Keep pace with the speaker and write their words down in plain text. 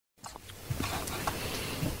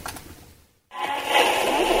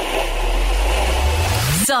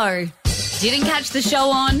So, didn't catch the show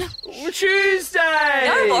on Tuesday.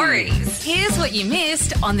 No worries. Here's what you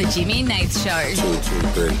missed on the Jimmy and Nath Show.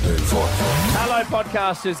 2, 3, 4. Hello,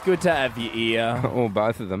 podcasters. Good to have you here. Or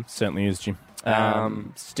both of them. Certainly is, Jim.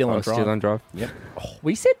 Still on drive. Still on drive. Yep. Oh,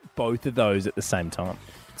 we said both of those at the same time.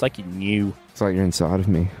 It's like you knew. It's like you're inside of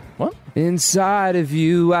me. What? Inside of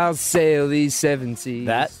you, I'll sail these seven seas.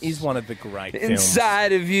 That is one of the great films.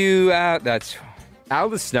 Inside of you, that's... Al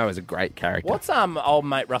the Snow is a great character. What's old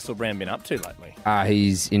mate Russell Brand been up to lately?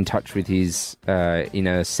 He's in touch with his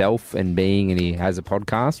inner self and being, and he has a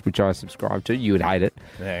podcast, which I subscribe to. You would hate it.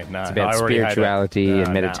 Yeah, no. It's about spirituality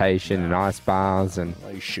and meditation and ice baths. And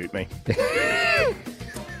oh, you shoot me.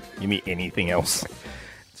 Give me anything else.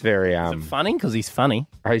 It's very... Is it funny? Because he's funny.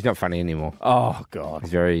 Oh, he's not funny anymore. Oh, God.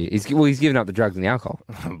 He's given up the drugs and the alcohol.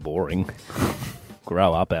 Boring.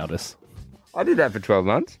 Grow up, Aldous. I did that for 12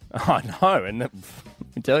 months. I know, and let me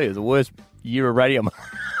tell you, it was the worst year of radio.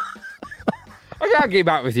 I can't keep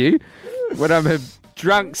up with you. When I'm a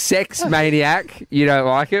drunk sex maniac, you don't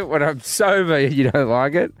like it. When I'm sober, you don't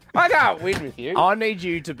like it. I can't win with you. I need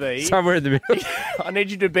you to be... somewhere in the middle. I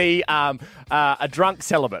need you to be a drunk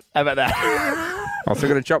celibate. How about that? I'm still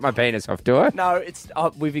going to chop my penis off, do I? No, it's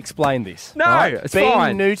we've explained this. No, right? it's being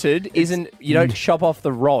fine. neutered isn't... You don't chop off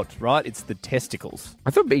the rod, right? It's the testicles.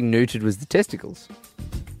 I thought being neutered was the testicles.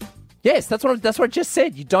 Yes, that's what I just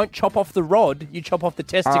said. You don't chop off the rod, you chop off the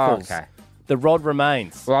testicles. Oh, okay. The rod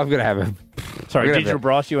remains. Well, I've got to have a... Sorry, Digital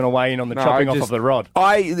Bryce, you want to weigh in on the chopping off of the rod?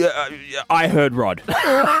 I heard Rod.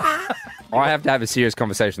 I have to have a serious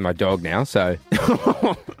conversation with my dog now, so...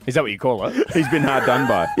 Is that what you call it? He's been hard done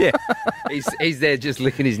by. Yeah. He's there just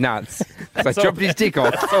licking his nuts. So I chopped his dick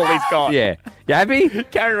off. That's all he's got. Yeah. You happy?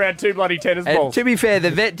 Carry around 2 bloody tennis And balls. to be fair, the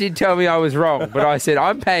vet did tell me I was wrong, but I said,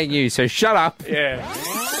 I'm paying you, so shut up. Yeah.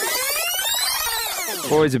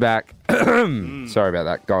 Boys are back. Sorry about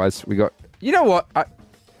that, guys. We got... You know what?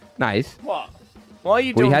 Nath? What? Why are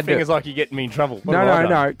you doing had fingers to- like you're getting me in trouble? What have I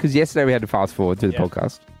done? No, because yesterday we had to fast forward through the Yeah.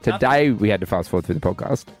 podcast. Today we had to fast forward through the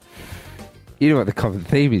podcast. You know what the common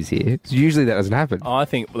theme is here. Usually that doesn't happen. I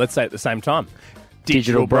think, let's say at the same time.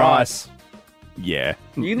 Digital Bryce. Yeah.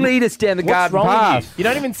 You lead us down the What's garden wrong path. with you? You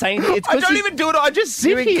don't even say anything. It's I 'cause don't you- even do it. I just sit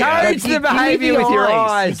You here. encourage the behaviour with your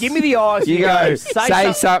eyes. You give me the eyes. You go,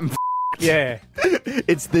 say something. Yeah.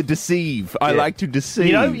 It's the deceive. I Yeah. like to deceive.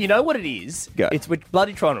 You know what it is? Go. It's we're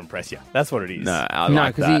bloody trying to impress you. That's what it is. No, I No,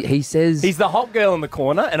 like that. because he says... He's the hot girl in the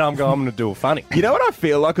corner, and I'm going to do a funny. You know what I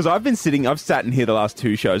feel like? Because I've sat in here the last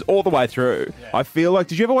 2 shows, all the way through. Yeah. I feel like,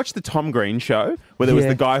 did you ever watch the Tom Green show? Where there was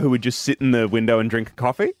the guy who would just sit in the window and drink a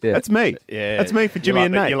coffee? Yeah. That's me. Yeah. That's me for Jimmy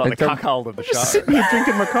and Nate. You're like the Tom- cuckold of the show. Just sitting here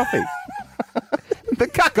drinking my coffee. The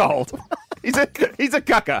cuckold. He's a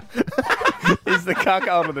cucker. He's the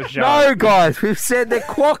cuckold of the show. No, guys, we've said they're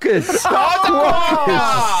quackers.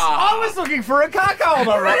 I was looking for a cuckold,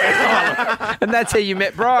 all right. And that's how you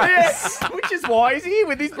met Bryce. Yes, which is why he's here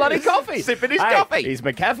with his bloody coffee. Sipping his coffee. He's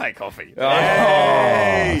McCafe coffee.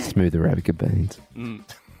 Oh. Smooth Arabica beans.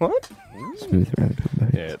 What? Smooth Arabica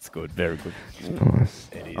beans. Yeah, it's good. Very good. Nice.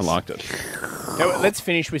 It is. I liked it. Now, let's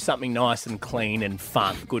finish with something nice and clean and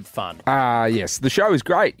fun. Good fun. Yes, the show is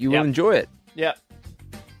great. You Yep. will enjoy it. Yep.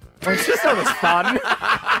 It's just not as fun.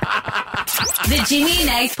 The Jimmy and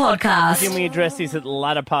Nath Podcast. Jim, we addressed this at the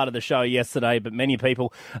latter part of the show yesterday, but many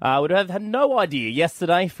people would have had no idea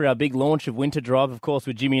yesterday for our big launch of Winter Drive, of course,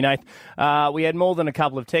 with Jimmy and Nath. We had more than a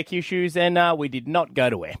couple of tech issues, and we did not go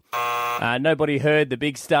to air. Nobody heard the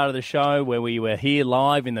big start of the show where we were here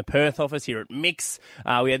live in the Perth office here at Mix.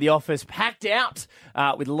 We had the office packed out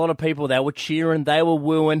with a lot of people. They were cheering, they were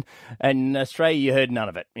wooing, and in Australia you heard none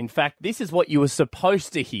of it. In fact, this is what you were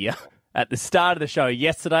supposed to hear at the start of the show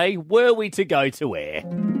yesterday, were we to go to air. Oh,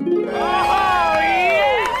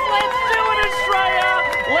 yes! Let's do it, Australia!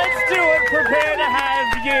 Let's do it. Prepare to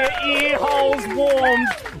have your ear holes warmed.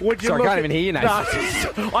 Would you Sorry, I look can't even hear you, Nathan. No,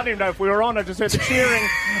 I didn't even know if we were on. I just heard the cheering.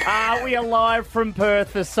 We are live from Perth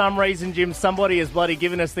for some reason, Jim. Somebody has bloody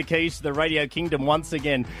given us the keys to the Radio Kingdom once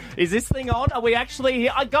again. Is this thing on? Are we actually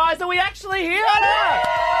here? Guys, are we actually here?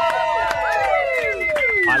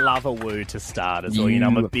 I love a woo to start as well. You know,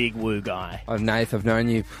 I'm a big woo guy. Nath, I've known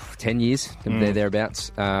you 10 years,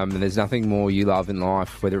 thereabouts. And there's nothing more you love in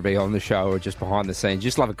life, whether it be on the show or just behind the scenes.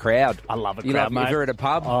 Just love a crowd. I love a you crowd, love, mate. If you're at a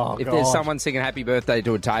pub, if God. there's someone singing happy birthday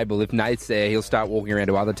to a table, if Nath's there, he'll start walking around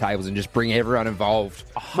to other tables and just bring everyone involved.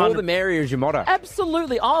 More the merrier is your motto.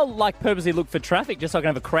 Absolutely. I'll purposely look for traffic just so I can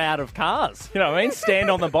have a crowd of cars. You know what I mean? Stand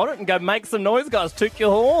on the bonnet and go make some noise, guys. Toot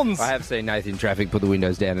your horns. I have seen Nath in traffic put the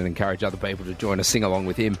windows down and encourage other people to join a sing-along with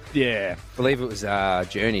with him. Yeah. I believe it was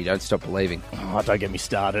Journey, Don't Stop Believing. Oh, don't get me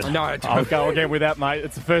started. No, I'll go again with that, mate.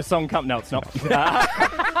 It's the first song come. No, it's not.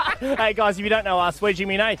 Hey, guys, if you don't know us, we're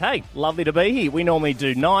Jimmy and Nath. Hey, lovely to be here. We normally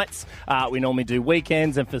do nights. We normally do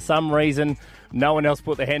weekends, and for some reason, no one else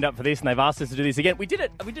put their hand up for this, and they've asked us to do this again. We did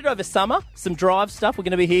it over summer, some drive stuff. We're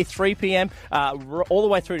going to be here 3 p.m. All the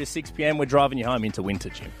way through to 6 p.m. We're driving you home into winter,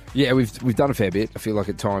 Jim. Yeah, we've done a fair bit. I feel like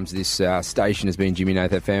at times this station has been Jimmy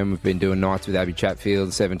Nath FM. We've been doing nights with Abby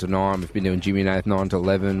Chatfield, 7 to 9. We've been doing Jimmy Nath 9 to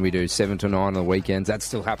 11. We do 7 to 9 on the weekends. That's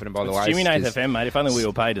still happening, by the way. Jimmy Nath FM, mate. If only we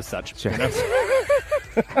were paid as such. Sure. You know?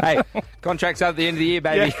 Hey, contract's up at the end of the year,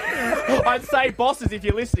 baby. Yeah. I'd say bosses if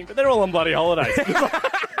you're listening, but they're all on bloody holidays.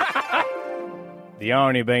 The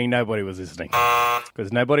irony being nobody was listening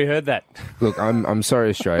because nobody heard that. Look, I'm sorry,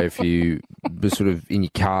 Australia, if you were sort of in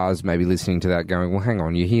your cars maybe listening to that going, well, hang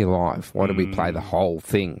on, you're here live. Why did we play the whole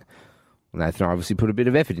thing? Well, Nath and I obviously put a bit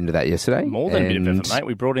of effort into that yesterday. More than a bit of effort, mate.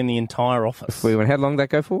 We brought in the entire office. How long did that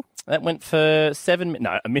go for? That went for 7 minutes.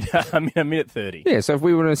 No, a minute 30. Yeah, so if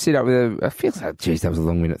we were to sit up with I feel like, geez, that was a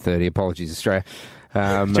long minute 30. Apologies, Australia. Do you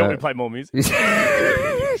want me to play more music?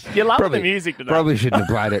 You love the music today. Probably shouldn't have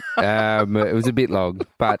played it. It was a bit long.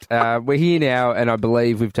 But we're here now, and I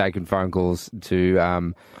believe we've taken phone calls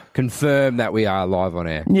to confirm that we are live on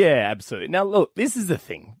air. Yeah, absolutely. Now, look, this is the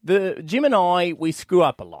thing. Jim and I, we screw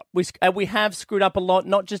up a lot. We have screwed up a lot,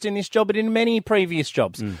 not just in this job, but in many previous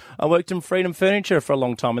jobs. I worked in Freedom Furniture for a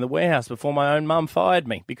long time in the warehouse before my own mum fired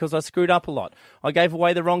me because I screwed up a lot. I gave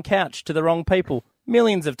away the wrong couch to the wrong people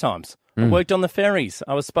millions of times. I worked on the ferries.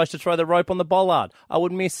 I was supposed to throw the rope on the bollard. I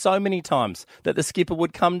would miss so many times that the skipper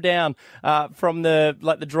would come down from the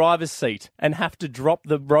driver's seat and have to drop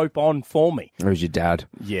the rope on for me. It was your dad.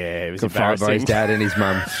 Yeah, it was got fired embarrassing. by his dad and his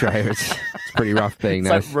mum. Australia. It's pretty rough being It's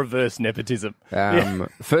Nath. like reverse nepotism.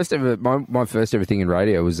 First ever, my first ever thing in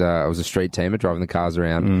radio was I was a street teamer driving the cars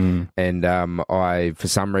around, and I for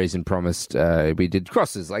some reason promised we did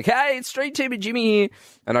crosses like, hey, it's street teamer Jimmy here,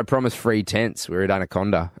 and I promised free tents. We were at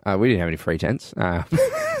Anaconda. We didn't have any free tents.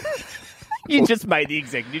 You just made the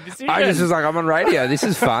executive decision. I just was like, I'm on radio. This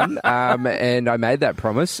is fun. And I made that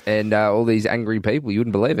promise, and all these angry people, you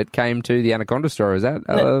wouldn't believe it, came to the Anaconda store. Is that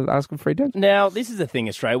asking for free tents? Now, this is the thing,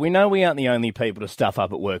 Australia. We know we aren't the only people to stuff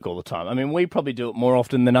up at work all the time. I mean, we probably do it more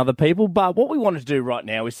often than other people, but what we want to do right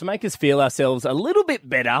now is to make us feel ourselves a little bit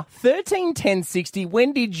better. 13 10 60,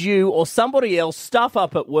 when did you or somebody else stuff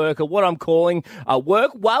up at work, or what I'm calling a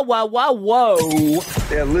work whoa.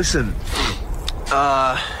 Yeah, listen.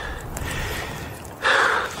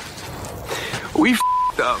 We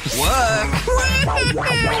f***ed up.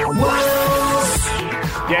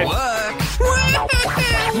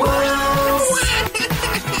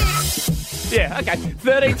 Yeah, okay.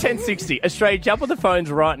 13 10 60. Australia, jump on the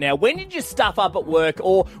phones right now. When did you stuff up at work,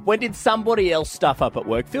 or when did somebody else stuff up at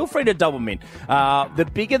work? Feel free to double mint. The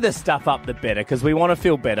bigger the stuff up, the better, because we want to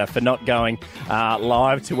feel better for not going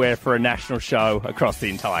live to air for a national show across the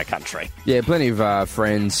entire country. Yeah, plenty of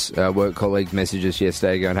friends, work colleagues messaged us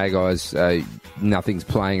yesterday going, hey guys, nothing's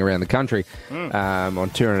playing around the country on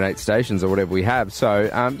 208 stations or whatever we have. So,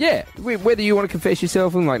 whether you want to confess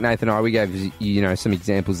yourself, and like Nathan and I, we gave you some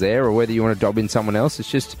examples there, or whether you want to dob in someone else, it's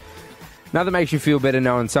just nothing makes you feel better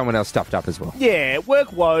knowing someone else stuffed up as well. Yeah,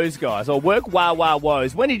 work woes, guys, or work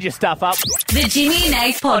woes. When did you stuff up? The Jimmy and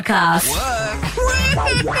Nath Podcast.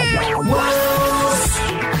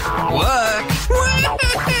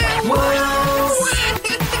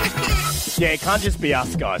 Yeah, it can't just be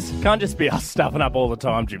us, guys. Can't just be us stuffing up all the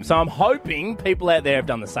time, Jim. So I'm hoping people out there have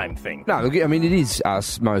done the same thing. No, look, I mean, it is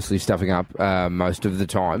us mostly stuffing up most of the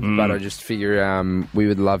time, but I just figure we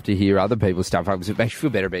would love to hear other people stuff up because it makes you feel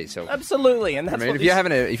better about yourself. Absolutely, and that's if you're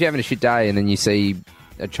having a shit day and then you see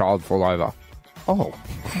a child fall over,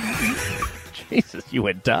 Jesus, you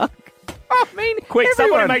went dark. I mean, Quick,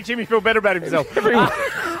 somebody make Jimmy feel better about himself.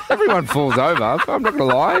 everyone falls over. I'm not going to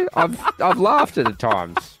lie. I've laughed at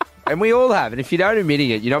times. And we all have. And if you don't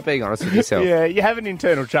admitting it, you're not being honest with yourself. Yeah, you have an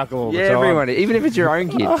internal chuckle all the time. Yeah, everyone. Even if it's your own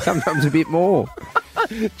kid, sometimes a bit more.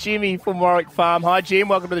 Jimmy from Warwick Farm. Hi, Jim.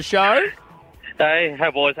 Welcome to the show. Hey,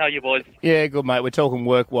 boys? How are you boys? Yeah, good, mate. We're talking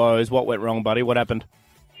work woes. What went wrong, buddy? What happened?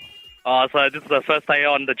 So this is the first day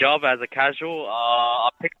on the job as a casual. I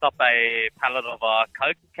picked up a pallet of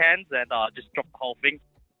Coke cans and just dropped the whole thing.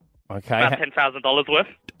 Okay. About $10,000 worth.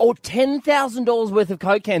 Oh, $10,000 worth of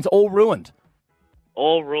Coke cans, all ruined.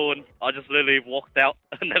 All ruined. I just literally walked out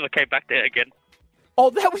and never came back there again. Oh,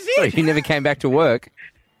 that was So it? you never came back to work?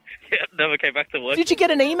 Yeah, never came back to work. Did you get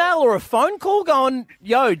an email or a phone call going,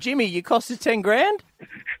 yo, Jimmy, you cost us 10 grand?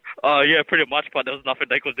 Yeah, pretty much, but there was nothing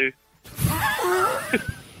they could do.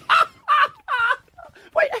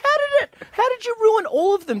 Wait, how did did you ruin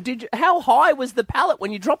all of them? How high was the pallet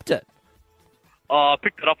when you dropped it? I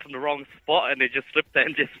picked it up from the wrong spot and it just slipped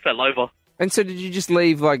and just fell over. And so did you just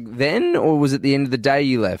leave like then, or was it the end of the day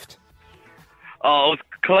you left? I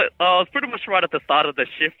was pretty much right at the start of the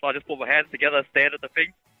shift. I just put my hands together, stared at the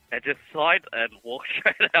thing, and just sighed and walked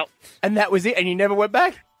straight out. And that was it? And you never went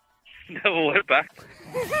back? Never went back.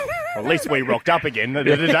 Well, at least we rocked up again the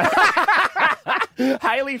other day.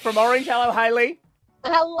 Haley from Orange. Hello, Haley.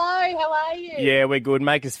 Hello, how are you? Yeah, we're good.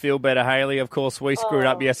 Make us feel better, Haley. Of course, we screwed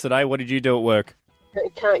up yesterday. What did you do at work?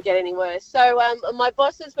 It can't get any worse. So my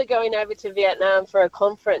bosses were going over to Vietnam for a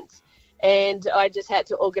conference, and I just had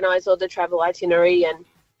to organise all the travel itinerary and,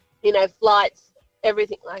 flights,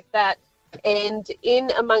 everything like that. And in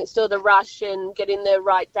amongst all the rush and getting the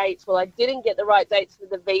right dates, well, I didn't get the right dates for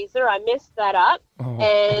the visa. I messed that up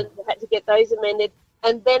and had to get those amended.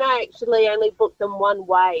 And then I actually only booked them one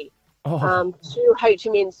way to Ho Chi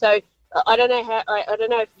Minh. So I don't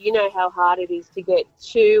know if you know how hard it is to get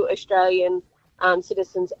two Australian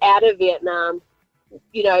citizens out of Vietnam,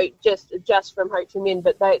 just from Ho Chi Minh.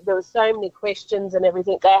 But there were so many questions and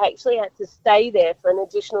everything. They actually had to stay there for an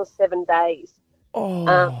additional 7 days.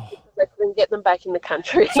 Because I couldn't get them back in the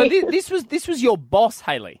country. So this was your boss,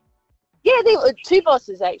 Haley? Yeah, they were two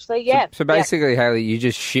bosses, actually, yeah. So basically, Haley, you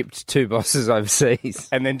just shipped two bosses overseas.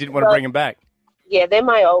 And then didn't want to bring them back? Yeah, they're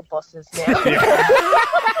my old bosses now.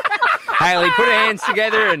 Haley put her hands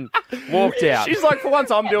together and walked out. She's like, for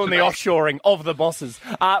once, I'm doing the offshoring of the bosses.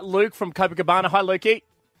 Luke from Copacabana. Hi, Lukey.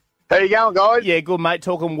 How you going, guys? Yeah, good, mate.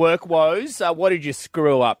 Talking work woes. What did you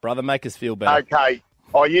screw up, brother? Make us feel better. Okay.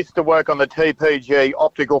 I used to work on the TPG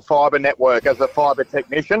optical fibre network as a fibre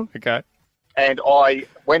technician. Okay. And I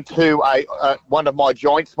went to one of my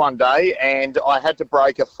joints one day and I had to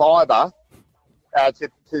break a fibre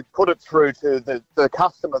to put it through to the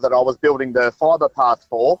customer that I was building the fibre path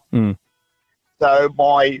for. So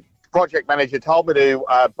my project manager told me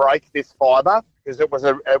to break this fibre because it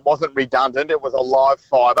wasn't redundant. It was a live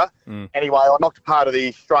fibre. Anyway, I knocked part of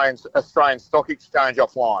the Australian Stock Exchange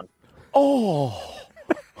offline. Oh.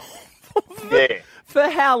 Yeah. For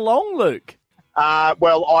how long, Luke?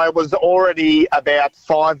 Well, I was already about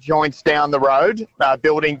 5 joints down the road,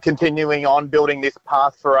 continuing on building this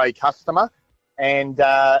path for a customer. And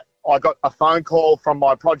I got a phone call from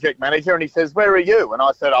my project manager and he says, "Where are you?" And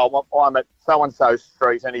I said, "Oh, I'm at so-and-so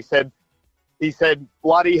street." And he said,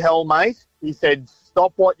 "Bloody hell, mate." He said,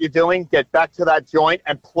 "Stop what you're doing, get back to that joint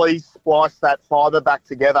and please splice that fibre back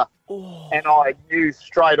together." And I knew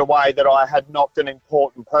straight away that I had knocked an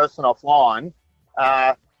important person offline.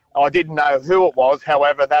 I didn't know who it was.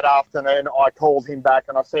 However, that afternoon I called him back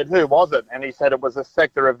and I said, "Who was it?" And he said it was a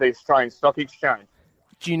sector of the Australian Stock Exchange.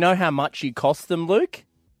 Do you know how much you cost them, Luke?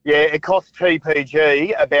 Yeah, it cost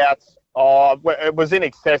TPG about, it was in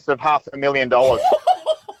excess of $500,000.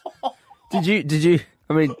 Did you,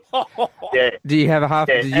 I mean, Yeah. do you have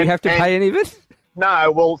did you have to pay any of it?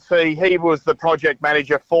 No, well, see, he was the project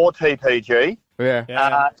manager for TPG.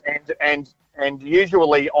 Yeah. And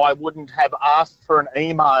usually I wouldn't have asked for an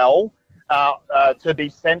email to be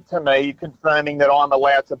sent to me confirming that I'm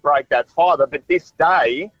allowed to break that fibre. But this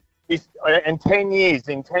day, in 10 years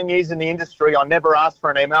in the industry, I never asked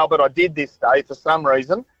for an email, but I did this day for some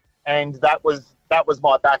reason. And that was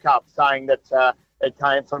my backup saying that it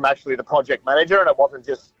came from actually the project manager and it wasn't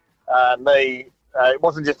just me. It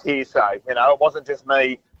wasn't just hearsay, it wasn't just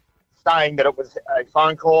me saying that it was a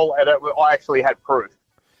phone call, and I actually had proof.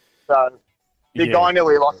 So the guy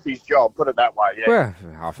nearly lost his job, put it that way, yeah. Well,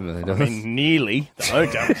 $500,000. I mean, nearly. No,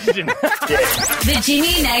 The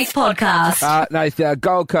Jimmy and Nath Podcast. Nath,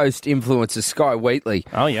 Gold Coast influencer Sky Wheatley.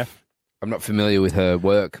 Oh, yeah. I'm not familiar with her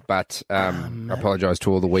work, but I apologise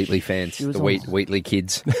to all the Wheatley fans, the Wheatley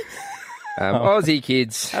kids. Aussie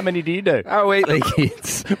kids. How many do you do? Oh, Wheatley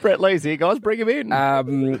kids. Brett Lee's here, guys. Bring him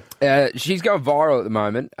in. She's going viral at the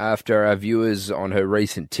moment after our viewers on her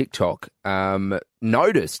recent TikTok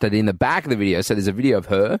noticed that in the back of the video, so there's a video of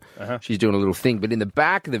her, she's doing a little thing, but in the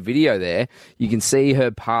back of the video there, you can see her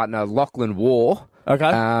partner, Lachlan Waugh. Okay.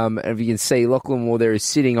 And if you can see, Lachlan Waugh there is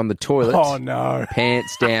sitting on the toilet. Oh, no.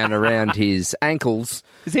 Pants down around his ankles.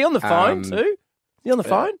 Is he on the phone too? Is he on the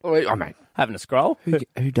phone? Oh, mate. Having a scroll?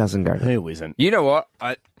 Who doesn't go? Who isn't? You know what?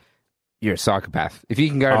 You're a psychopath. If you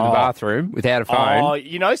can go to the bathroom without a phone.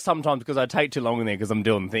 Oh, sometimes because I take too long in there because I'm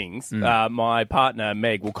doing things, my partner,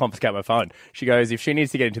 Meg, will confiscate my phone. She goes, if she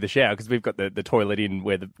needs to get into the shower, because we've got the toilet in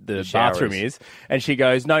where the bathroom is, and she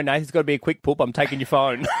goes, "No, Nath, it's got to be a quick poop. I'm taking your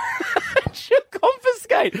phone." She'll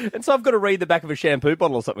confiscate. And so I've got to read the back of a shampoo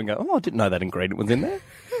bottle or something and go, "Oh, I didn't know that ingredient was in there."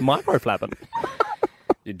 Microflapping.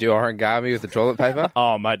 You do origami with the toilet paper?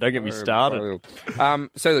 Oh, mate, don't get me started.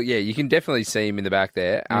 So, look, yeah, you can definitely see him in the back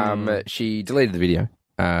there. She deleted the video,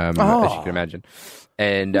 as you can imagine.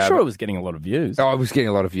 And I'm sure it was getting a lot of views. Oh, it was getting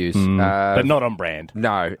a lot of views. But not on brand.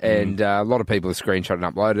 No, and a lot of people have screenshot and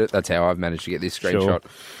uploaded it. That's how I've managed to get this screenshot.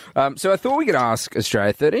 Sure. So I thought we could ask Australia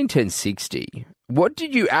 131060, what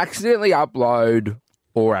did you accidentally upload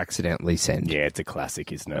or accidentally send? Yeah, it's a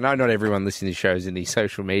classic, isn't it? I know not everyone listening to shows in the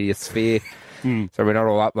social media sphere, so we're not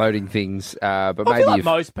all uploading things. But I maybe feel like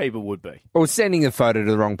most people would be. or sending a photo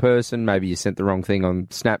to the wrong person. Maybe you sent the wrong thing on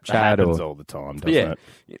Snapchat. That happens all the time, doesn't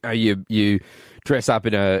it? You dress up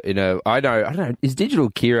in a I don't know. Is Digital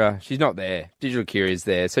Kira? She's not there. Digital Kira is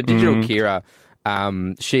there. So Digital Kira,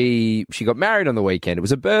 she got married on the weekend. It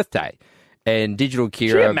was her birthday. And Digital Kira...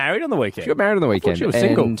 She got married on the weekend? She got married on the weekend. She was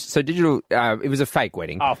single. So Digital... it was a fake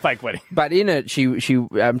wedding. Oh, fake wedding. But in it, she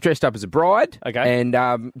dressed up as a bride. Okay. And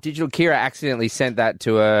Digital Kira accidentally sent that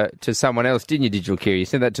to someone else, didn't you, Digital Kira? You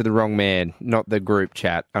sent that to the wrong man, not the group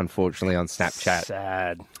chat, unfortunately, on Snapchat.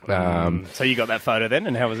 Sad. So you got that photo then,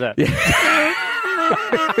 and how was that?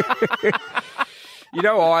 You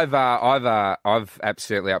know, I've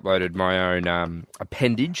absolutely uploaded my own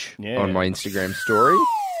appendage on my Instagram story.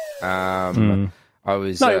 I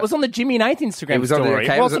was it was on the Jimmy Nath Instagram story.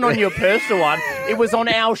 It wasn't on your personal one. It was on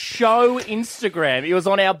our show Instagram. It was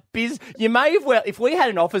on our biz. You may have if we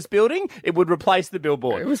had an office building, it would replace the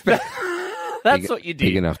billboard. It was That's what you did.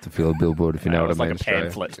 Big enough to fill a billboard, if you know what I mean. Like a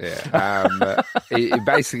pamphlet. Yeah. It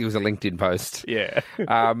basically was a LinkedIn post. Yeah.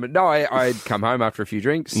 I'd come home after a few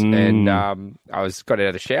drinks and I got out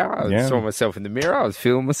of the shower. I saw myself in the mirror. I was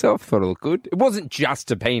feeling myself. Thought it looked good. It wasn't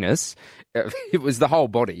just a penis. It was the whole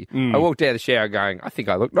body. I walked out of the shower going, I think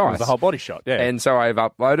I look nice. It was the whole body shot, yeah. And so I've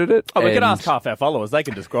uploaded it. Oh, we could ask half our followers. They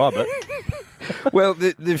can describe it. Well,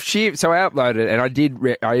 the sheer... So I uploaded it, and I did...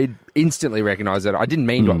 I instantly recognised it. I didn't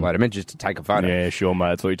mean to upload it. I meant just to take a photo. Yeah, sure, mate.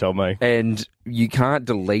 That's what you told me. And you can't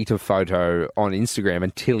delete a photo on Instagram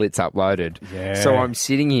until it's uploaded. Yeah. So I'm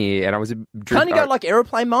sitting here, and I was... Can't you go like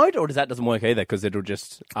aeroplane mode, or doesn't work either, because it'll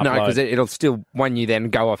just upload? No, because it'll still... When you then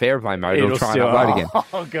go off airplane mode, it'll try and upload again.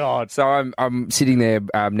 Oh, God. So I'm sitting there,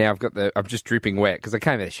 now I'm just dripping wet, because I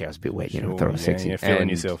came out of the shower, I was a bit wet, I thought it was sexy. You're feeling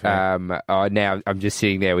yourself. Yeah. Now I'm just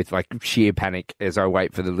sitting there with like sheer panic as I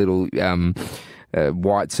wait for the little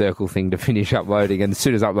white circle thing to finish uploading, and as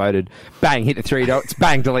soon as uploaded, bang, hit the three dots,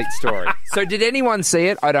 bang, delete story. So did anyone see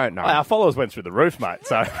it? I don't know. Our followers went through the roof, mate,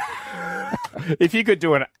 so... If you could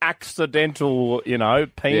do an accidental,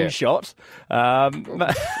 peen shot.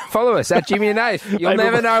 Follow us at Jimmy and Nath. You'll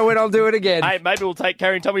never know when I'll do it again. Hey, maybe we'll take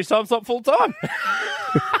Carrie and Tommy's time slot full time.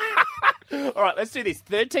 All right, let's do this.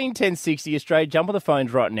 131060 Australia. Jump on the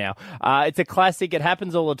phones right now. It's a classic. It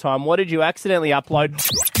happens all the time. What did you accidentally upload?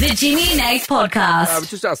 The Jimmy and Nath Podcast.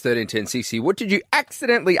 Just asked 131060. What did you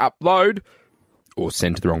accidentally upload or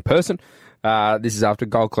send to the wrong person? This is after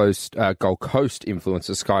Gold Coast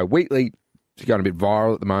influencer Sky Wheatley. She's going a bit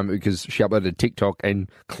viral at the moment because she uploaded a TikTok,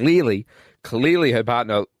 and clearly her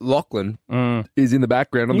partner Lachlan is in the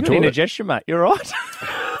background on the toilet. Indigestion, mate. You're right.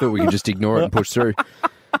 Thought we could just ignore it and push through.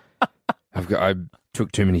 I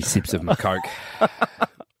took too many sips of my Coke.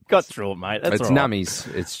 Got through it, mate. That's it's all right.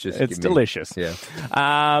 Nummies. It's delicious. Yeah.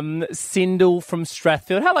 Sindel from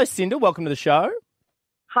Strathfield. Hello, Sindel. Welcome to the show.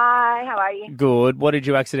 Hi, how are you? Good. What did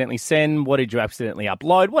you accidentally send? What did you accidentally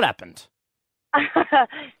upload? What happened?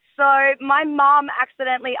 So my mum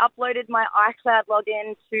accidentally uploaded my iCloud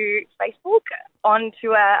login to Facebook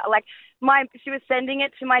onto she was sending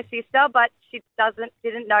it to my sister, but she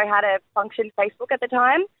didn't know how to function Facebook at the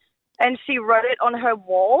time, and she wrote it on her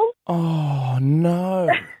wall. Oh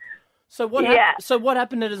no! So what? Yeah. So what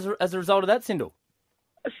happened as a result of that, Sindel?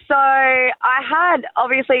 So I had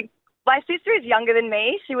obviously my sister is younger than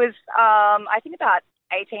me. She was I think about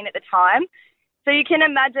 18 at the time. So you can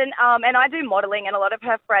imagine, and I do modelling, and a lot of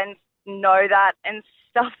her friends know that and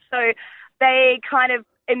stuff. So they kind of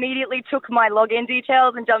immediately took my login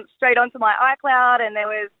details and jumped straight onto my iCloud, and there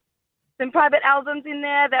was some private albums in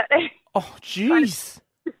there that oh, jeez,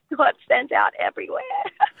 got sent out everywhere.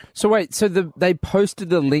 So wait, they posted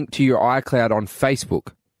the link to your iCloud on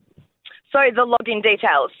Facebook. So the login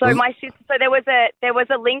details. So my sister. So there was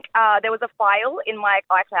a link. There was a file in my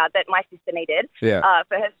iCloud that my sister needed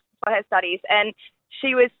for her studies, and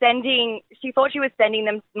she thought she was sending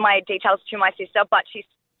them my details to my sister, but she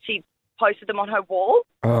posted them on her wall.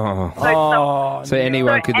 So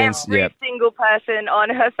anyone could then every single person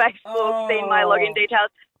on her Facebook seen my login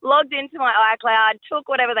details, logged into my iCloud, took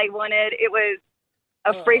whatever they wanted. It was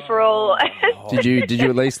a free for all. Did you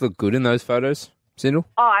at least look good in those photos? Sindel?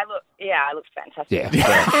 Oh, I look fantastic. Yeah.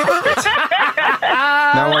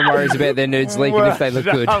 No one worries about their nudes leaking if they look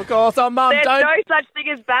good. Of course, Mum, There's don't. no such thing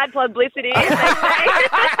as bad publicity.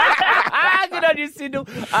 Good on you,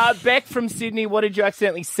 Sindel. Beck from Sydney, what did you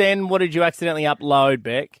accidentally send? What did you accidentally upload,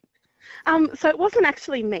 Beck? So it wasn't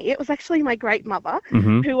actually me. It was actually my great mother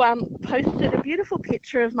who posted a beautiful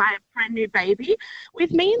picture of my brand new baby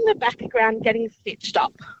with me in the background getting stitched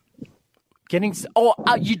up.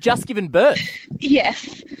 You just given birth?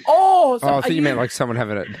 Yes. Oh, I thought you meant like someone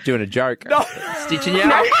doing a joke. No. Stitching you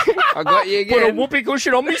up. I got you again. Put a whoopee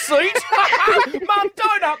cushion on my seat. Mum,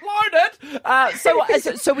 don't upload it.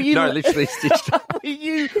 So were you... No, literally stitched up.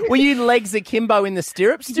 Were you legs akimbo in the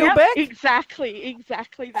stirrups still, Beck? Exactly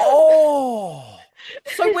that. Oh.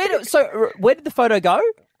 So where did the photo go?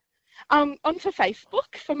 Onto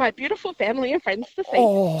Facebook for my beautiful family and friends to see.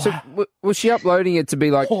 Oh. So was she uploading it to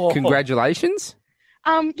be like, congratulations?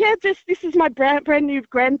 This is my brand new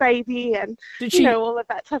grandbaby and, all of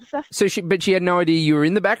that type of stuff. So but she had no idea you were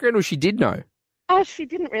in the background, or she did know? Oh, she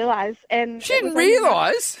didn't realise. And she didn't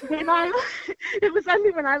realise? It was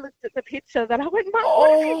only when I looked at the picture that I went, Mum,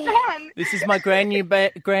 what have you done? This is my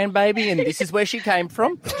grandbaby, and this is where she came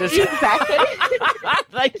from. Exactly.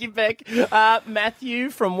 Thank you, Beck. Matthew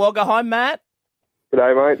from Wagga. Hi, Matt.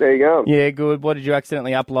 G'day, mate. There you go. Yeah, good. What did you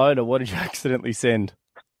accidentally upload, or what did you accidentally send?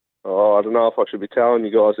 Oh, I don't know if I should be telling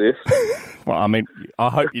you guys this. Well, I mean, I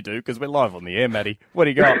hope you do, because we're live on the air, Matty. What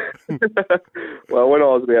do you got? Well, when I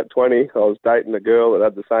was about 20, I was dating a girl that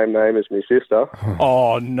had the same name as my sister.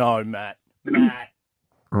 Oh, no, Matt.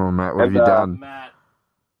 Oh, Matt, what have you done? Matt.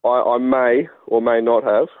 I may or may not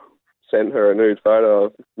have sent her a nude photo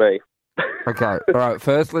of me. Okay, all right.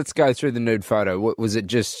 First, let's go through the nude photo. Was it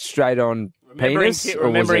just straight on penis?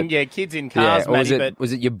 Kids in cars, Matty.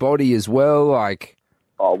 Was it your body as well? Like...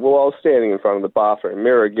 Oh, well, I was standing in front of the bathroom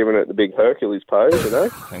mirror giving it the big Hercules pose,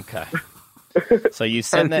 Okay. So you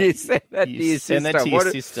sent that, you sent that to your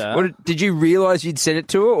sister. Did you realise you'd sent it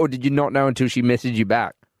to her, or did you not know until she messaged you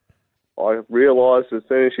back? I realised as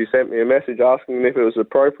soon as she sent me a message asking if it was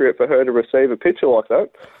appropriate for her to receive a picture like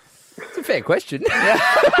that. It's a fair question.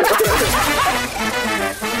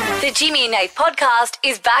 The Jimmy and Nath podcast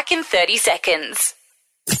is back in 30 seconds.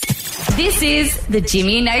 This is the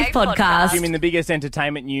Jimmy and Nath podcast. Jimmy, the biggest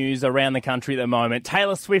entertainment news around the country at the moment.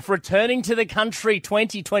 Taylor Swift returning to the country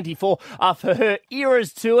 2024 for her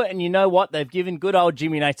Eras tour. And you know what? They've given good old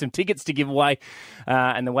Jimmy and Nath some tickets to give away.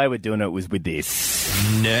 And the way we're doing it was with this.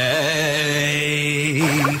 Nath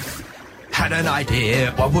had an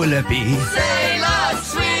idea. What will it be? Taylor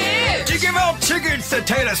Swift! To give out tickets to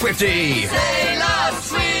Taylor Swiftie! Taylor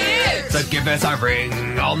Swift! So give us a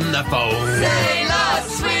ring on the phone. Taylor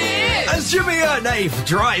Swift! As Jimmy and Nath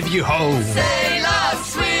drive you home. Taylor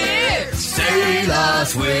Swift! Taylor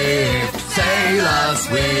Swift! Taylor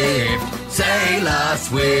Swift! Taylor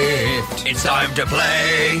Swift! It's time to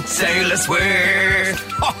play Taylor Swift!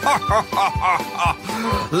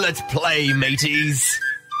 Let's play, mateys!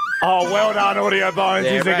 Oh, well done, Audio Bones.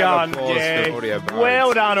 He's a gun.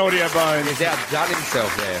 Well done, Audio Bones. He's outdone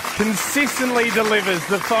himself there. Consistently delivers.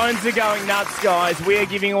 The phones are going nuts, guys. We are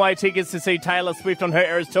giving away tickets to see Taylor Swift on her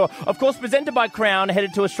Eras tour. Of course, presented by Crown,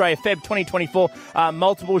 headed to Australia, Feb 2024.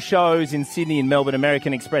 Multiple shows in Sydney and Melbourne.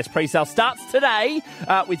 American Express pre-sale starts today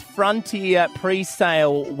with Frontier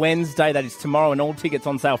pre-sale Wednesday. That is tomorrow, and all tickets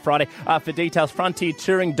on sale Friday. For details,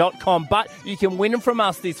 frontiertouring.com. But you can win them from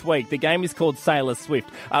us this week. The game is called Taylor Swift.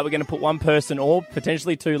 We're going to put one person or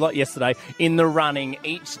potentially two, like yesterday, in the running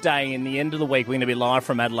each day. In the end of the week, we're going to be live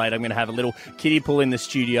from Adelaide. I'm going to have a little kiddie pool in the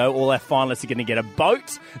studio. All our finalists are going to get a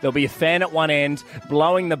boat. There'll be a fan at one end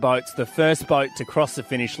blowing the boats. The first boat to cross the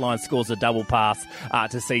finish line scores a double pass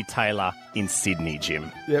to see Taylor in Sydney,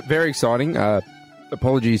 Jim. Yeah, very exciting.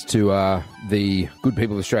 Apologies to the good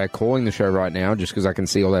people of Australia calling the show right now, just because I can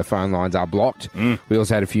see all our phone lines are blocked. We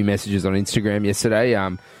also had a few messages on Instagram yesterday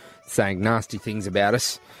saying nasty things about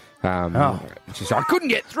us. I couldn't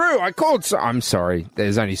get through. I called. I'm sorry.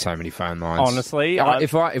 There's only so many phone lines. Honestly,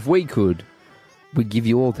 if we could, we'd give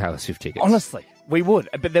you all Taylor Swift tickets. Honestly, we would.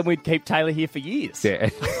 But then we'd keep Taylor here for years. Yeah,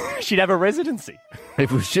 she'd have a residency. If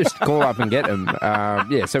it was just call up and get them.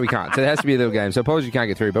 So we can't. So there has to be a little game. So apologies you can't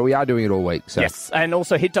get through, but we are doing it all week. So. Yes, and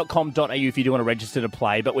also hit.com.au if you do want to register to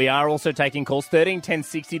play. But we are also taking calls 13 10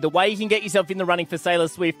 60. The way you can get yourself in the running for Taylor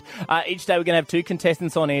Swift. Each day we're going to have two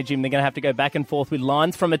contestants on air, Jim. They're going to have to go back and forth with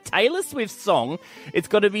lines from a Taylor Swift song. It's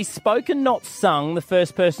got to be spoken, not sung. The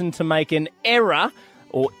first person to make an error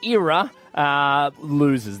or era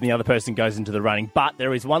loses and the other person goes into the running. But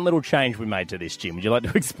there is one little change we made to this, Jim. Would you like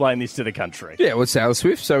to explain this to the country? Yeah, well, Taylor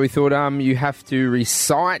Swift. So we thought you have to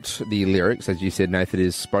recite the lyrics. As you said, Nath, it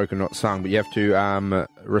is spoken, not sung. But you have to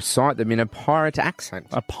recite them in a pirate accent.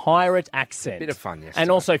 A pirate accent. Bit of fun, yes. And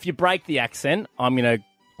also, if you break the accent, I'm going to...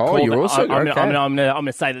 Oh, you're also... I'm okay. going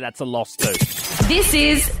to say that that's a loss too. This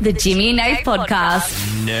is the Jimmy and Nath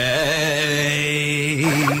podcast. Nath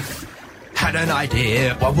had an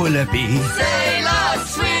idea. What will it be? Taylor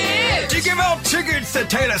Swift. To give out tickets to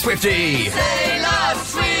Taylor Swiftie. Taylor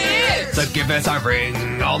Swift. So give us a ring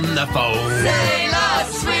on the phone. Taylor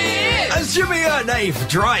Swift. As Jimmy and Nath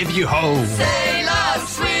drive you home. Taylor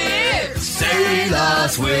Swift. Taylor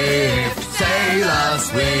Swift. Taylor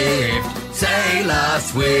Swift. Taylor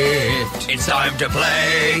Swift. It's time to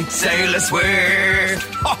play Taylor Swift.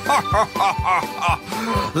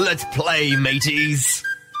 Let's play, mateys.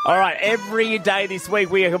 All right, every day this week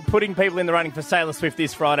we are putting people in the running for Taylor Swift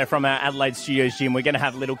this Friday from our Adelaide Studios gym. We're going to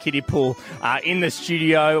have a little kiddie pool in the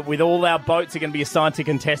studio with all our boats are going to be assigned to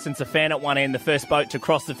contestants. A fan at one end, the first boat to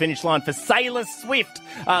cross the finish line for Taylor Swift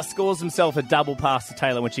scores himself a double pass to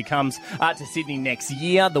Taylor when she comes to Sydney next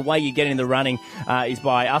year. The way you get in the running is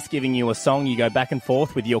by us giving you a song. You go back and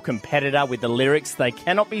forth with your competitor with the lyrics. They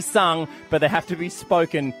cannot be sung, but they have to be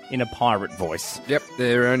spoken in a pirate voice. Yep,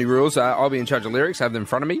 there are only rules. I'll be in charge of lyrics. I have them in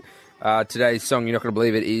front of me. Today's song, you're not going to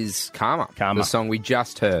believe it, is Karma. Karma. The song we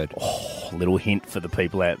just heard. Oh, little hint for the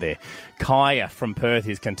people out there. Kaya from Perth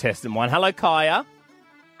is contestant one. Hello, Kaya.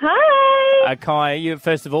 Hi. Kaya,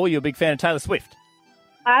 first of all, you're a big fan of Taylor Swift.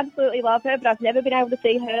 I absolutely love her, but I've never been able to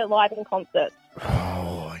see her live in concert.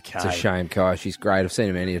 Oh, okay. It's a shame, Kaya. She's great. I've seen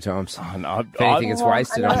her many times. Oh, no, if anything, it's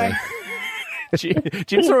wasted on me. Jim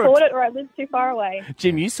couldn't saw afford it, or I live too far away.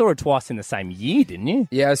 Jim, you saw her twice in the same year, didn't you?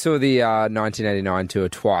 Yeah, I saw the 1989 tour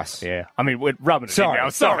twice. Yeah. I mean, we're rubbing it in now.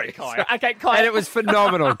 Sorry, Kaya. Okay, Kaya. And it was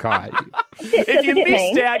phenomenal, Kaya. If you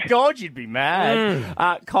missed out, God, you'd be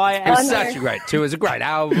mad. Kaya, It was such a great tour. It was a great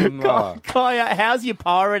album. Kaya, how's your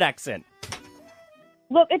pirate accent?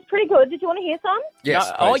 Look, it's pretty good. Did you want to hear some? Yes.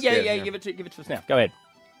 Yeah. Give it to us now. Go ahead.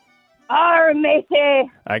 Oh,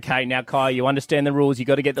 matey. Okay, now, Kaya, you understand the rules. You've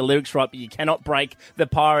got to get the lyrics right, but you cannot break the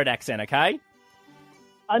pirate accent, okay?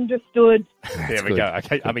 Understood. There we go.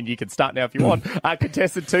 Okay, I mean, you can start now if you want.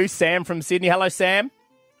 Contestant 2, Sam from Sydney. Hello, Sam.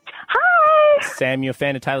 Hi. Sam, you're a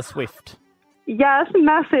fan of Taylor Swift. Yes,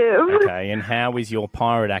 massive. Okay, and how is your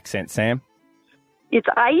pirate accent, Sam? It's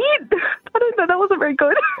Aid. I don't know. That wasn't very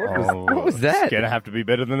good. What was that? It's going to have to be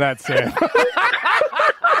better than that, Sam.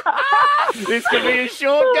 This could be a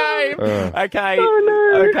short game. Okay.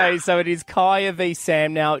 Oh, no. Okay, so it is Kaya v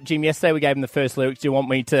Sam. Now, Jim, yesterday we gave them the first lyrics. Do you want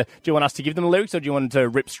us to give them the lyrics, or do you want them to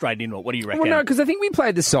rip straight into it? What do you reckon? Well, no, because I think we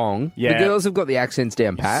played the song. Yeah. The girls have got the accents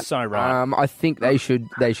down pat. So right. I think they should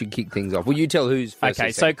kick things off. Will you tell who's first?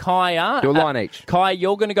 Okay, so Kaya... Do a line each. Kaya,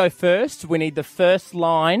 you're going to go first. We need the first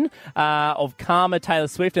line of Karma, Taylor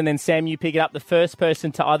Swift, and then Sam, you pick it up. The first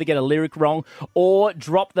person to either get a lyric wrong or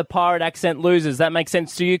drop the pirate accent loses. That makes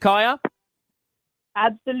sense to you, Kaya?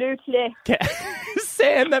 Absolutely.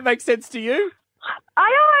 Sam, that makes sense to you?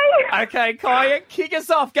 Aye. Okay, Kaya, kick us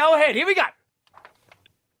off. Go ahead. Here we go.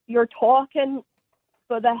 You're talking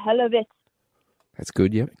for the hell of it. That's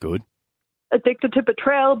good, yeah. Good. Addicted to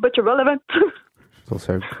betrayal, but you're relevant. It's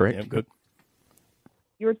also correct. Yeah, good.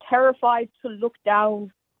 You're terrified to look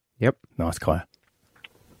down. Yep. Nice, Kaya.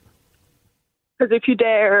 Because if you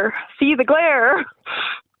dare see the glare.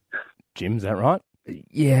 Jim, is that right?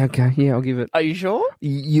 Yeah, okay. Yeah, I'll give it. Are you sure?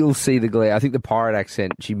 You'll see the glare. I think the pirate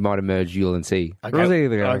accent, she might have merged you'll and see. Okay,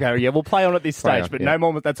 yeah, we'll play on at this stage, but no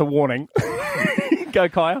more, that's a warning. Go,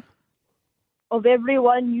 Kaya. Of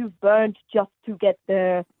everyone you've burnt just to get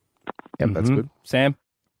there. Yep, that's good. Sam?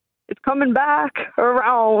 It's coming back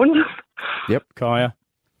around. Yep. Kaya?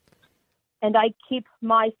 And I keep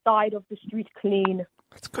my side of the street clean.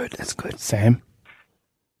 That's good, that's good. Sam?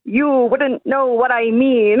 You wouldn't know what I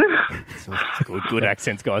mean. Good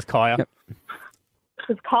accents, guys. Kaya?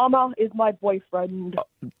 Because Karma is my boyfriend.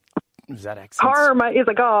 Is that accent? Karma is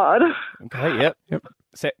a god. Okay, yep.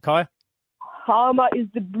 Kaya? Karma is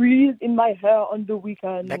the breeze in my hair on the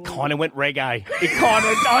weekend. That kind of went reggae. It kind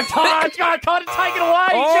of... I can't take it away.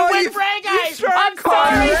 It went reggae. I'm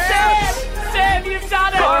sorry, Sam. Sam, you've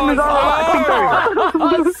done it.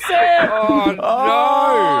 Sam. Oh, no.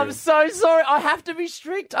 I'm so sorry. I have to be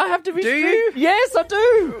strict. Do you? Yes, I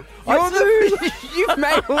do. You've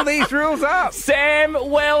made all these rules up. Sam,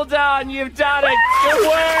 well done. You've done it. Good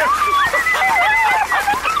work.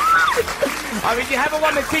 I mean, you haven't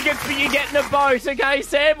won the tickets, but you're getting a boat, okay,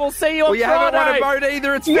 Sam? We'll see you on Friday. Well, you haven't won a boat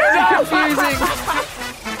either. It's very confusing.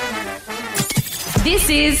 This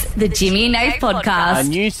is the Jimmy and Nath podcast.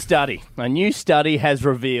 A new study has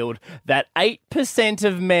revealed that 8%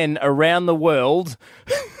 of men around the world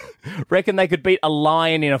reckon they could beat a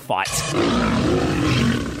lion in a fight.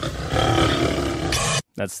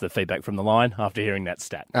 That's the feedback from the lion after hearing that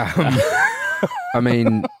stat. I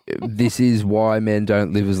mean, this is why men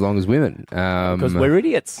don't live as long as women. Because we're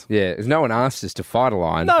idiots. Yeah, no one asked us to fight a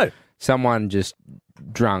lion. No. Someone just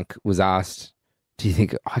drunk was asked, do you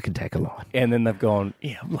think I could take a lion? And then they've gone,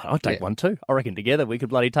 yeah, I'd take one too. I reckon together we could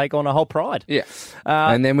bloody take on a whole pride. Yeah.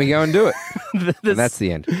 And then we go and do it. And that's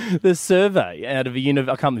the end. The survey out of a I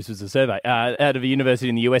can't believe this was a survey, out of a university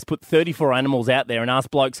in the US put 34 animals out there and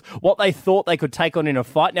asked blokes what they thought they could take on in a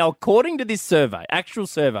fight. Now, according to this survey, actual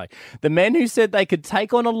survey, the men who said they could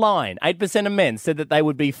take on a lion, 8% of men said that they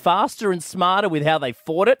would be faster and smarter with how they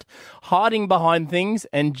fought it, hiding behind things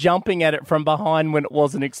and jumping at it from behind when it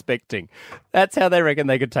wasn't expecting. That's how they reckon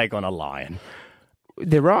they could take on a lion.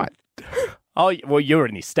 They're right. Oh, well, you're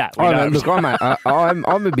in this stat. Look,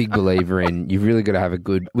 I'm a big believer in you've really got to have a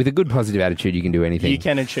good positive attitude. You can do anything. You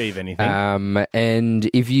can achieve anything. And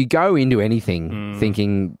if you go into anything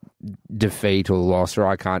thinking defeat or loss or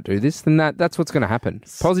I can't do this, then that's what's going to happen.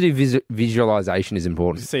 Positive visualization is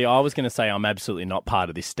important. See, I was going to say I'm absolutely not part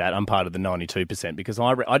of this stat. I'm part of the 92% because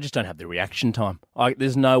I just don't have the reaction time.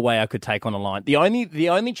 There's no way I could take on a lion. The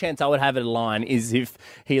only chance I would have at a lion is if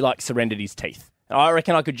he surrendered his teeth. I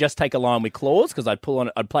reckon I could just take a lion with claws because I'd pull on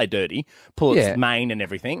it. I'd play dirty, pull its mane and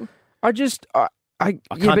everything. But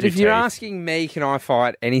if you're asking me, can I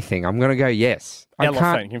fight anything? I'm going to go yes.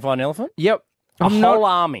 Elephant. Can you fight an elephant? Yep. Whole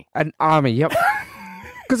army. An army. Yep.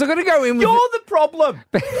 Because I've got to go in with. You're the problem.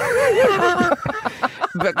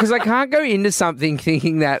 Because I can't go into something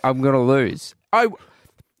thinking that I'm going to lose.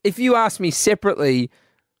 If you ask me separately.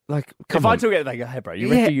 If I took it, they go, hey, bro,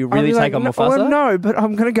 you reckon you really take on Mufasa? Well, no, but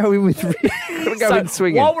I'm going to go in with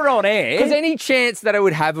swinging. While we're on air... Because any chance that I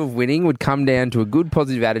would have of winning would come down to a good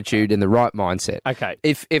positive attitude and the right mindset. Okay.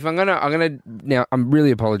 If I'm going to... Now, I'm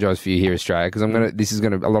really apologise for you here, Australia, because a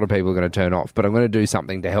lot of people are going to turn off, but I'm going to do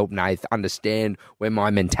something to help Nath understand where my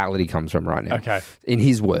mentality comes from right now. Okay. In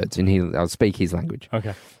his words, I'll speak his language.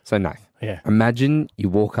 Okay. So, Nath, imagine you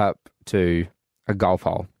walk up to a golf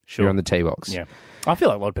hole. Sure. You're on the tee box. Yeah. I feel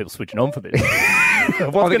like a lot of people switching on for this.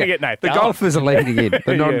 What's going to get Nath? The golfers are leading in.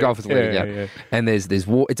 The non-golfers are leading out. Yeah. And there's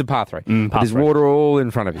water. It's a par 3. There's water all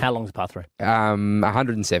in front of you. How long is par 3?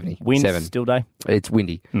 170. Wind, still day? It's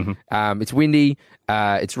windy. Mm-hmm. It's windy.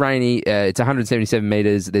 It's rainy. It's 177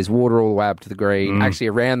 metres. There's water all the way up to the green. Actually,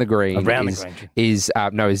 around the green is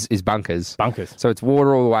bunkers. Bunkers. So it's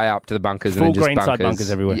water all the way up to the bunkers. Full and then just greenside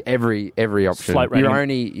bunkers everywhere. Every option.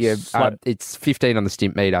 Float it's 15 on the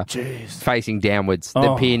stimp meter. Jeez. Facing downwards.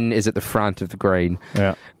 The pin is at the front of the green.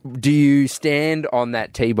 Yeah. Do you stand on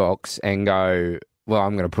that tee box and go, well,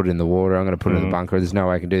 I'm going to put it in the water, I'm going to put it in the bunker, there's no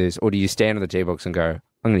way I can do this? Or do you stand on the tee box and go,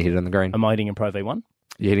 I'm going to hit it on the green? Am I hitting a Pro V1?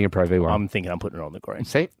 You're hitting a Pro V1. I'm thinking I'm putting it on the green.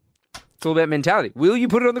 See? It's all about mentality. Will you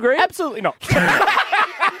put it on the green? Absolutely not.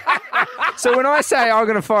 So when I say I'm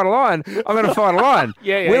going to fight a lion, I'm going to fight a lion.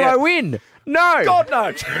 Will I win? No. God,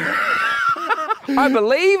 no. I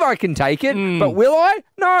believe I can take it, but will I?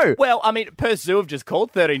 No. Well, I mean, Perth Zoo have just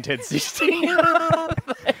called 13 10 60. They want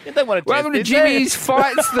to test Welcome to Jimmy's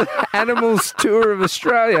Fights the Animals Tour of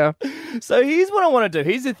Australia. So here's what I want to do.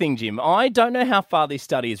 Here's the thing, Jim. I don't know how far this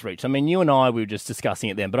study has reached. I mean, you and I, we were just discussing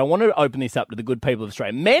it then, but I want to open this up to the good people of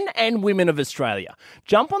Australia. Men and women of Australia.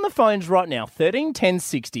 Jump on the phones right now, 13 10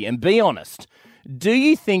 60, and be honest. Do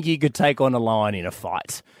you think you could take on a lion in a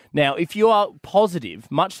fight? Now, if you are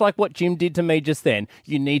positive, much like what Jim did to me just then,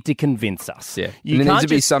 you need to convince us. Yeah. There needs to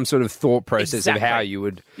be some sort of thought process of how you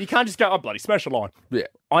would... You can't just go, bloody smash a lion. Yeah.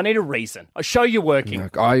 I need a reason. I show you working.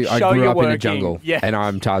 Look, I grew up in a jungle, and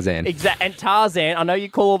I'm Tarzan. Exactly. And Tarzan, I know you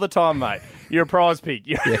call all the time, mate. You're a prize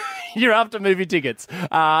pig. You're after movie tickets.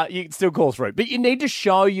 You can still call through. But you need to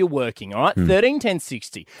show you're working, all right? 13 10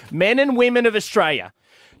 60. Men and women of Australia.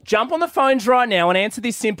 Jump on the phones right now and answer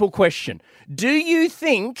this simple question. Do you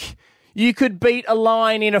think you could beat a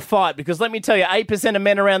lion in a fight? Because let me tell you, 8% of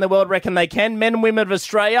men around the world reckon they can. Men and women of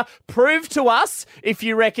Australia, prove to us if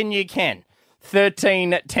you reckon you can.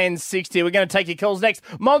 13 10 60. We're going to take your calls next.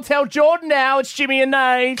 Montel Jordan now. It's Jimmy and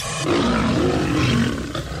Nath.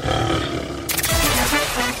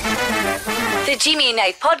 The Jimmy and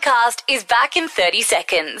Nath podcast is back in 30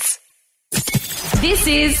 seconds. This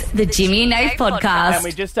is the Jimmy and Nath podcast. And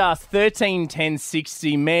we just asked 13 10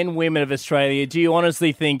 60 men, women of Australia, do you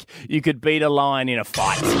honestly think you could beat a lion in a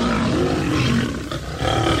fight?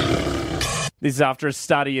 This is after a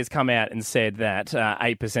study has come out and said that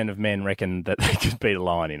 8% of men reckon that they could beat a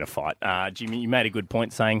lion in a fight. Jimmy, you made a good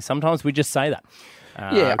point saying sometimes we just say that.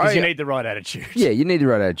 Because you need the right attitude. Yeah, you need the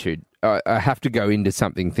right attitude. I have to go into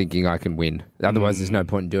something thinking I can win. Otherwise, there's no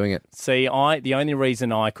point in doing it. See, the only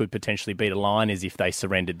reason I could potentially beat a lion is if they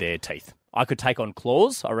surrendered their teeth. I could take on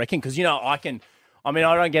claws, I reckon, because, I can... I mean,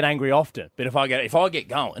 I don't get angry often, but if I get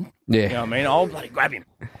going, yeah. You know what I mean, I'll bloody grab him.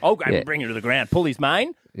 I'll grab him, bring him to the ground, pull his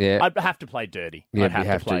mane. Yeah. I'd have to play dirty. Yeah, I'd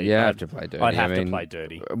have to play dirty. I'd have to play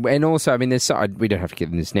dirty. And also, I mean, we don't have to get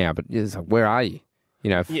in this now, but it's like, where are you?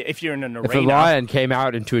 If you're in an arena. If a lion came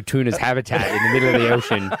out into a tuna's habitat in the middle of the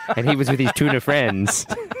ocean and he was with his tuna friends.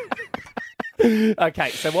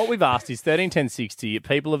 Okay, so what we've asked is 131060,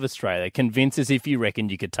 people of Australia, convince us if you reckon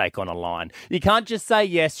you could take on a lion. You can't just say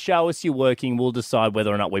yes, show us you're working, we'll decide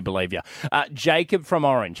whether or not we believe you. Jacob from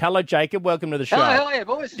Orange. Hello, Jacob. Welcome to the show. Hello,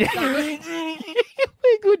 boys. We're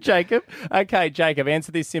good, Jacob. Okay, Jacob,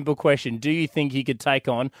 answer this simple question. Do you think you could take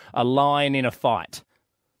on a lion in a fight?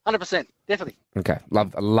 100%, definitely. Okay,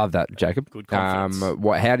 love that, Jacob. Good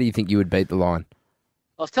confidence. How do you think you would beat the lion?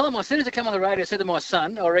 I was telling as soon as I come on the radio, I said to my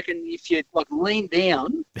son, I reckon if you lean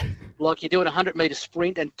down, like you're doing a 100-metre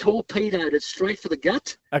sprint and torpedoed it straight for the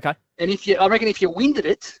gut. Okay. And I reckon if you winded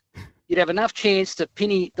it, you'd have enough chance to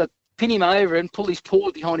pin him over and pull his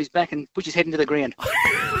paw behind his back and push his head into the ground.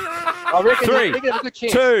 I reckon you'd have a good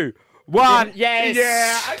chance. 2, 1, yes.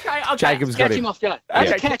 Yeah, okay. Jacob's got catch him off go.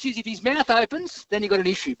 The catch is if his mouth opens, then you've got an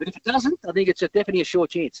issue. But if it doesn't, I think it's definitely a short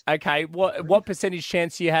chance. Okay, what percentage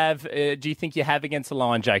chance do you think you have against a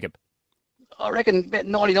lion, Jacob? I reckon about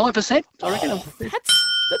 99%. I reckon.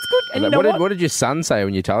 That's good. And what did your son say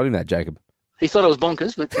when you told him that, Jacob? He thought I was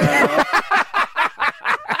bonkers, but...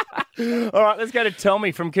 All right, let's go to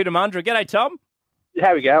Tommy from Cootamundra. G'day, Tom.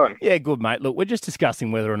 How we going? Yeah, good, mate. Look, we're just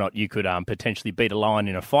discussing whether or not you could potentially beat a lion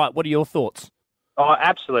in a fight. What are your thoughts? Oh,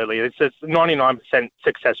 absolutely. It's a 99%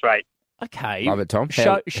 success rate. Okay. Love it, Tom.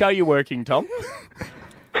 Show you working, Tom.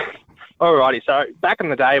 Alrighty, so back in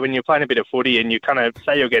the day when you're playing a bit of footy and you kind of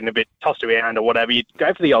say you're getting a bit tossed around or whatever, you'd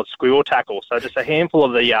go for the old squirrel tackle. So just a handful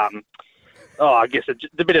of the, I guess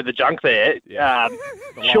the bit of the junk there,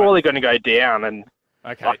 surely going to go down and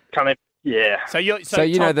kind of, yeah. So you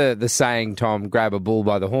know the saying, Tom, grab a bull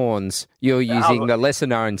by the horns. You're using the lesser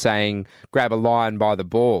known saying, grab a lion by the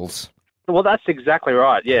balls. Well, that's exactly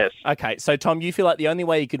right, yes. Okay, so Tom, you feel like the only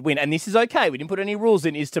way you could win, and this is okay, we didn't put any rules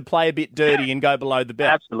in, is to play a bit dirty and go below the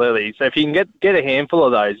belt. Absolutely. So if you can get a handful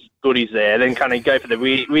of those goodies there, then kind of go for the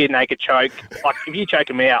weird naked choke. Like, if you choke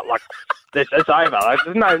them out, like, it's over. Like,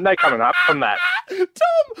 there's no coming up from that.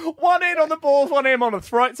 Tom, one hand on the balls, one hand on the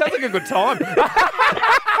throat. Sounds like a good time.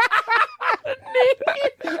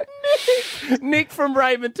 Nick from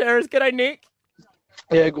Raymond Terrace. G'day, Nick.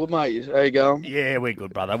 Yeah, good, mate. How you going? Yeah, we're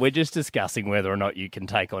good, brother. We're just discussing whether or not you can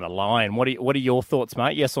take on a lion. What are your thoughts,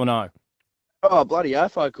 mate? Yes or no? Oh, bloody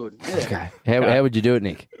oath I could. Yeah. Okay. How would you do it,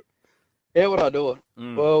 Nick? How would I do it?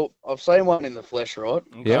 Well, I've seen one in the flesh, right?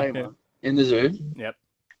 Yeah. In the zoo. Yep.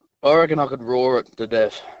 I reckon I could roar it to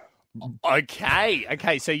death.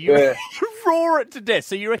 Okay. So you roar it to death.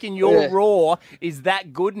 So you reckon your roar is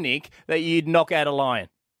that good, Nick, that you'd knock out a lion?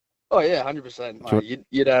 Oh yeah, 100%.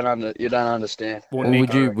 You don't understand. Well,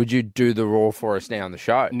 Nick, would you do the roar for us now on the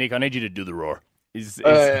show? Nick, I need you to do the roar.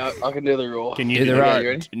 I can do the roar. Can you do the roar?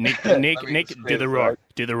 Nick, do the roar.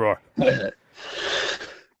 Do the roar.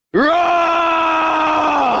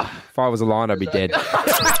 Roar! If I was a lion, I'd be dead.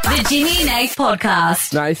 The Jimmy and Nath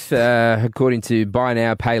podcast. Nath, according to Buy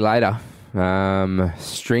Now, Pay Later,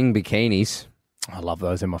 string bikinis. I love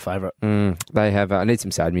those. They're my favourite. They have... I need some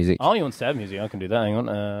sad music. Oh, you want sad music? I can do that. Hang on.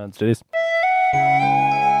 Let's do this.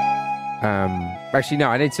 Actually, no.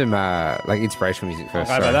 I need some inspirational music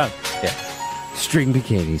first. How about that? Yeah. String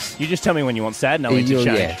bikinis. You just tell me when you want sad and I'll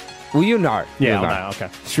interchange. Yeah. Well, you'll know. Yeah, I'll know. Okay.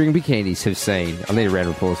 String bikinis have seen... I need a round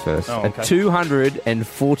of applause first. Oh, okay. A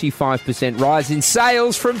 245% rise in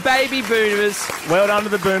sales from baby boomers. Well done to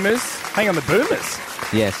the boomers. Hang on, the boomers?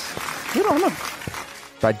 Yes. Good on them.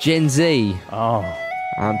 But Gen Z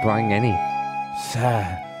aren't buying any.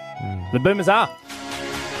 Sad. The boomers are.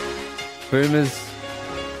 Boomers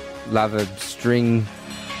love a string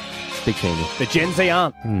bikini. The Gen Z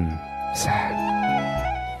aren't. Sad.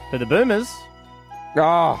 But the boomers...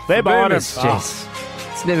 Oh, they're buying them. Jeez.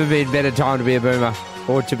 It's never been a better time to be a boomer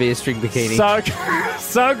or to be a string bikini.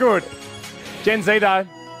 So good. Gen Z, though.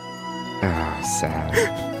 Oh, sad.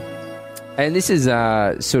 And this has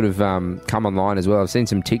sort of come online as well. I've seen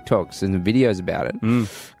some TikToks and videos about it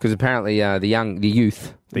because apparently the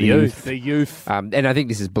youth. And I think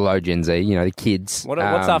this is below Gen Z. You know, the kids. What's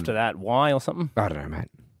after that? Y or something? I don't know, mate.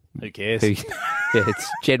 Who cares? Yeah, it's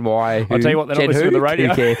Gen Y. I'll tell you what, they're not listening to the radio.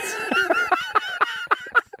 Who cares?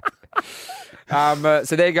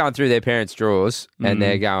 So they're going through their parents' drawers and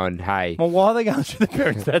they're going, hey. Well, why are they going through the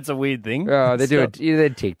parents? That's a weird thing. Oh, they're doing they're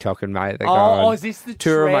TikToking, mate. They're Oh, going, is this the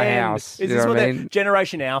tour of my trend? house? Is You this know what I they're mean?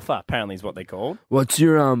 Generation Alpha? Apparently, is what they're called. What's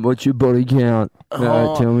your body count?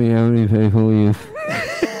 Tell me how many people you.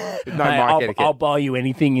 No, Hey, mic etiquette. I'll buy you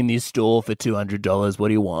anything in this store for $200. What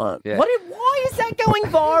do you want? Yeah. Why is that going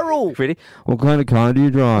viral? Pretty. What kind of car do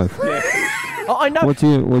you drive? Oh, I know. What's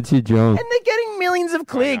your job? And they're getting millions of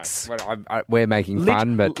clicks. We're making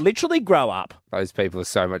fun, but literally grow up. Those people are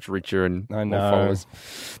so much richer and I more know. followers.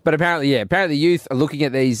 But apparently youth are looking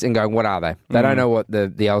at these and going, what are they? They don't know what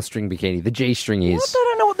the L-string bikini, the G-string is. What? They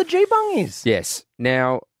don't know what the G-bung is. Yes.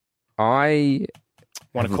 Now, I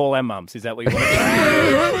Want to call our mums? Is that what you want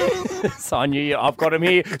to do? So I knew you. I've got them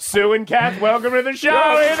here. Sue and Kath, welcome to the show.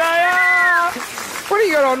 Here they are. What do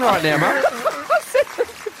you got on right now, mate? I sent them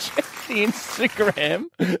to check the Instagram.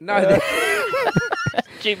 No,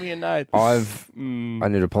 Jimmy and Nath. I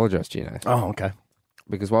need to apologise to you, Nath. Oh, okay.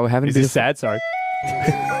 Because while we're having Is a bit this of sad? Sorry.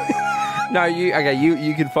 No, you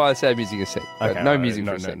can fire sad music a sec. Okay, no right, music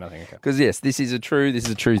no, for a no, sec. nothing, okay. Because yes, this is a true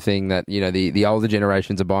thing that the older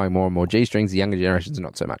generations are buying more and more G-strings. The younger generations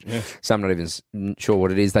not so much. Yeah. Some not even sure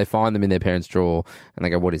what it is. They find them in their parents' drawer and they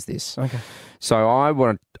go, "What is this?" Okay. So I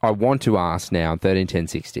want to ask now,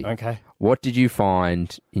 131060. Okay. What did you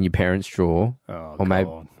find in your parents' drawer? Oh, or maybe,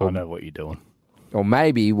 I know what you're doing. Or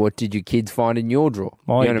maybe what did your kids find in your drawer?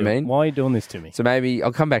 Why you know what I mean? Why are you doing this to me? So maybe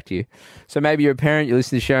I'll come back to you. So maybe you're a parent, you listen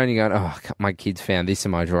to the show and you're going, oh, my kids found this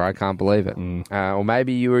in my drawer. I can't believe it. Or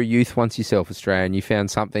maybe you were a youth once yourself, Australia, and you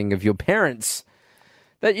found something of your parents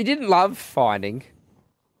that you didn't love finding.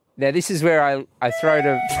 Now, this is where I throw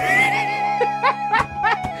to...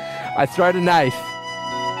 I throw to Nath.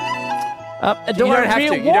 You don't have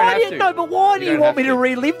to. You don't have to. No, but why do you want me to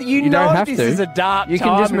relive? You know don't have this to. is a dark You can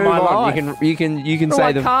time just in move my on. life. You can No, say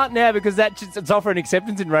I the... can't now because it's offering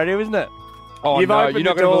acceptance in radio, isn't it? Oh, You've no, opened you're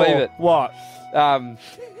not the going to door. believe it. What?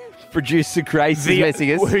 Producer Grace is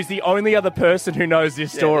messing us. Who's the only other person who knows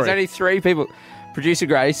this story? There's only 3 people. Producer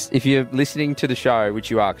Grace, if you're listening to the show,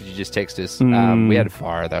 which you are because you just texted us, we had to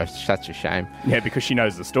fire her though. It's such a shame. Yeah, because she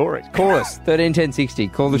knows the story. Call us, 131060.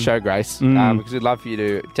 Call the show, Grace, because we'd love for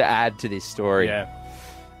you to add to this story. Yeah.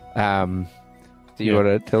 Do you want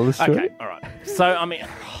to tell the story? Okay, all right. So, I mean...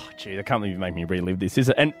 Gee, I can't believe you make me relive this, is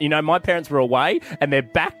it? And, my parents were away, and they're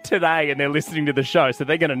back today, and they're listening to the show, so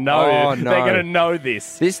they're going to know. Oh, no. They're going to know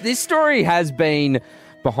this. This story has been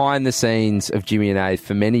behind the scenes of Jimmy and Nath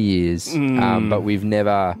for many years, but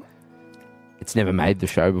it's never made the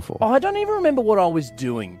show before. Oh, I don't even remember what I was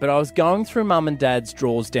doing, but I was going through Mum and Dad's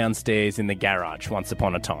drawers downstairs in the garage once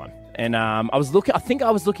upon a time. And I think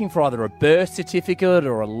I was looking for either a birth certificate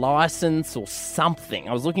or a license or something.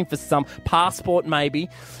 I was looking for some passport maybe,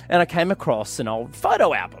 and I came across an old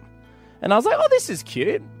photo album. And I was like, oh, this is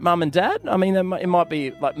cute, Mum and Dad. I mean, it might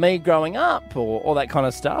be like me growing up or all that kind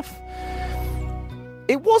of stuff.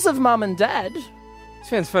 It was of Mum and Dad. You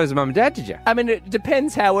found photos of Mum and Dad, did you? I mean, it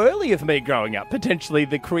depends how early of me growing up. Potentially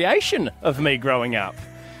the creation of me growing up.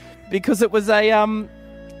 Because it was some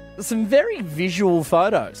very visual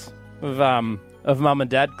photos of Mum and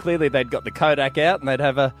Dad. Clearly they'd got the Kodak out and they'd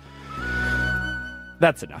have a...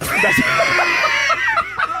 That's enough.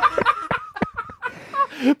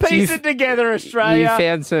 Piece it together, Australia. You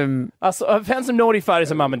found some... I found some naughty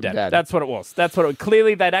photos of Mum and Dad. That's what it was.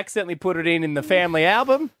 Clearly they'd accidentally put it in the family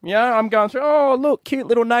album. You know, I'm going through, oh, look, cute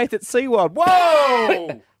little Nath at SeaWorld.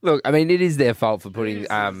 Whoa! Look, I mean, it is their fault for putting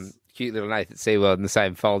cute little Nath at SeaWorld in the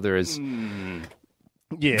same folder as...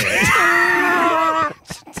 Yeah.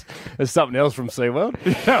 There's something else from SeaWorld.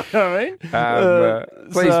 You know what I mean?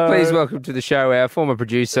 Please welcome to the show our former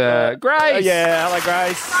producer, Grace. Yeah, hello,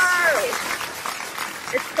 Grace. Hello.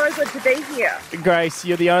 It's so good to be here. Grace,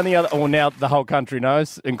 you're the only other... Well, now the whole country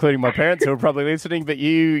knows, including my parents who are probably listening, but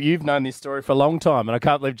you've known this story for a long time, and I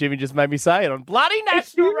can't believe Jimmy just made me say it on bloody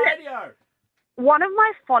national radio. One of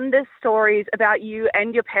my fondest stories about you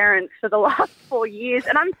and your parents for the last 4 years,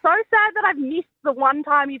 and I'm so sad that I've missed the one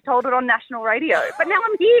time you've told it on national radio. But now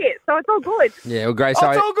I'm here, so it's all good. Yeah, well, Grace,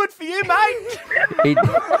 it's all good for you, mate.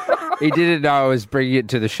 He didn't know I was bringing it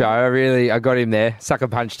to the show. I got him there. Sucker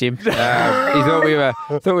punched him. He thought we were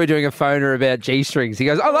doing a phoner about G-strings. He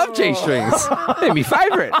goes, I love G-strings. They're my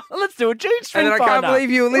favourite. Let's do a G-string And then I can't believe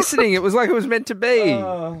you were listening. It was like it was meant to be.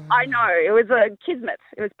 I know. It was a kismet.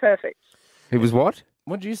 It was perfect. It was what?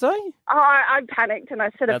 What did you say? I panicked and I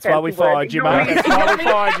said a That's why we fired you, mate. That's why we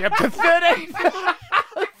fired you. Up to 13,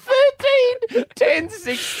 10,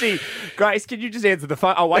 60. Grace, can you just answer the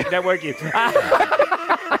phone? Oh, wait, don't work yet.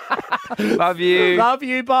 Love you. Love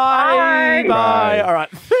you. Bye. Bye. Bye. All right.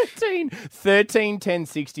 13 10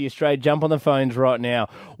 60 Australia. Jump on the phones right now.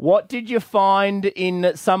 What did you find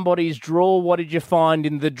in somebody's drawer? What did you find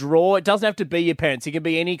in the drawer? It doesn't have to be your parents. It can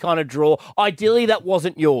be any kind of drawer. Ideally, that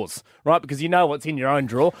wasn't yours, right? Because you know what's in your own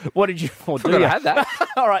drawer. What did you find? I had that.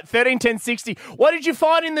 All right. 13 10 60. What did you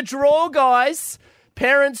find in the drawer, guys?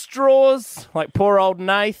 Parents' drawers, like poor old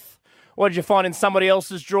Nath. What did you find in somebody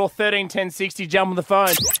else's drawer? 13 10 60. Jump on the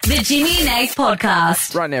phone. The Jimmy and Nath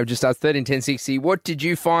Podcast. Right now, just ask 13 10 60. What did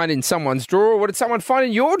you find in someone's drawer? What did someone find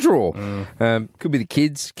in your drawer? Could be the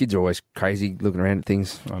kids. Kids are always crazy looking around at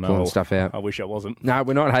things, pulling stuff out. I wish I wasn't. No,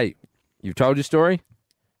 we're not. Hey, you've told your story.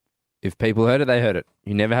 If people heard it, they heard it.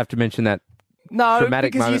 You never have to mention that. No,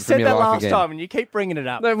 traumatic because you moment said from your that life last again. time and you keep bringing it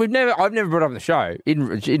up. No, I've never brought it up on the show.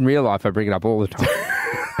 In real life, I bring it up all the time.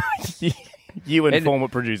 You and former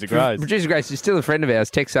producer Grace. Producer Grace is still a friend of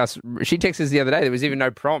ours. Texts us. She texted us the other day. There was even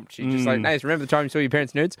no prompt. She's just like, Nath, remember the time you saw your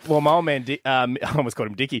parents' nudes? Well, my old man, I almost called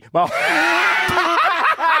him Dickie.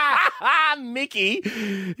 Mickey,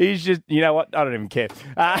 he's just, you know what? I don't even care.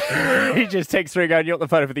 He just texts through going, you want the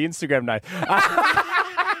photo for the Instagram, Nath?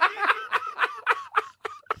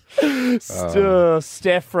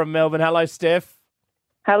 Steph from Melbourne. Hello, Steph.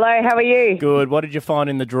 Hello, how are you? Good. What did you find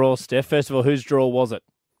in the drawer, Steph? First of all, whose drawer was it?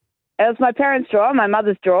 It was my parents' drawer, my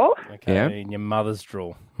mother's drawer. Okay, in your mother's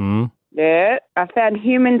drawer. Yeah, I found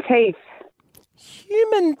human teeth.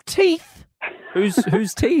 Human teeth? Whose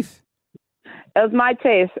teeth? It was my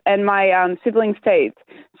teeth and my siblings' teeth.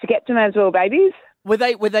 She kept them as little babies. Were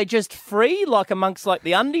they just free, like amongst like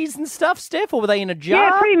the undies and stuff, Steph, or were they in a jar?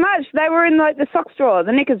 Yeah, pretty much. They were in like the socks drawer,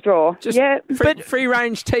 the knickers drawer. Just free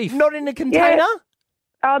range teeth. Not in a container? Yeah.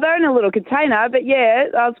 Oh, they're in a little container, but yeah,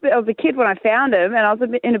 I was a kid when I found them, and I was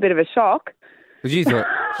in a bit of a shock. Because you thought,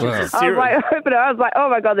 I was like, I was like, oh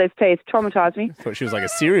my God, there's teeth. Traumatised me. I thought she was like a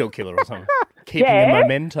serial killer or something. Keeping a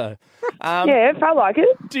memento. Yeah, it felt like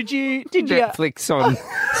it. Did you Netflix on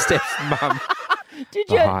Steph's mum. Did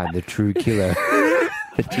you Behind the true killer.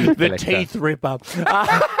 The teeth ripper.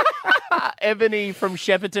 Ebony from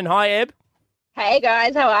Shepparton. Hi, Eb. Hey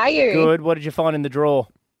guys, how are you? Good. What did you find in the drawer?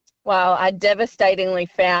 Well, I devastatingly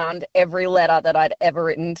found every letter that I'd ever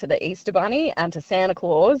written to the Easter Bunny and to Santa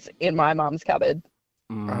Claus in my mum's cupboard.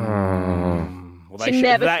 Well, She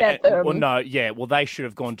never sent them. Well, no, yeah. Well, they should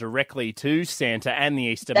have gone directly to Santa and the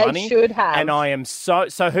Easter They Bunny. should have. And I am so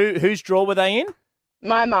whose drawer were they in?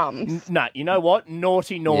 My mum's. No, you know what?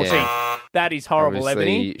 Naughty. Yeah. That is horrible, Obviously,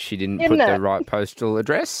 Ebony. she didn't Isn't put the it? right postal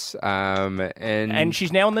address, and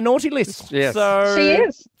she's now on the naughty list. Yes. So She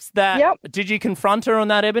is. That. Did you confront her on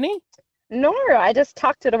that, Ebony? No, I just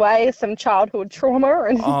tucked it away, some childhood trauma,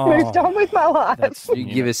 and moved on with my life. You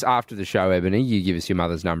give us after the show, Ebony. You give us your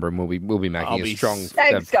mother's number, and we'll be making a strong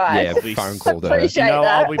Thanks, guys. phone call to her. Appreciate You know,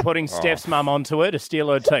 that. I'll be putting Steph's mum onto her to steal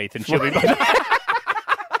her teeth, and she'll be.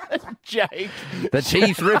 Jake. The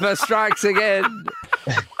teeth ripper strikes again.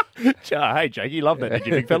 Hey, Jake, you love that, did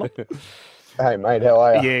you, big fella? Hey, mate, how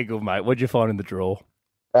are you? Yeah, good, mate. What'd you find in the drawer?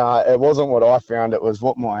 It wasn't what I found. It was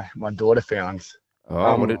what my daughter found.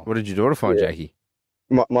 Oh, what did your daughter find, Jakey?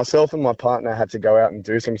 Myself and my partner had to go out and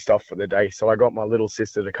do some stuff for the day, so I got my little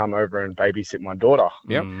sister to come over and babysit my daughter.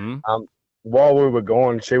 Yep. While we were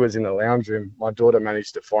gone, she was in the lounge room. My daughter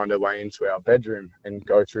managed to find her way into our bedroom and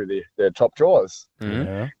go through the top drawers.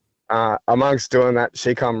 Yeah. Amongst doing that,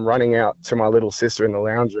 she come running out to my little sister in the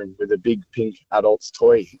lounge room with a big pink adult's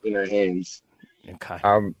toy in her hands. Okay.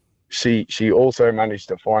 She also managed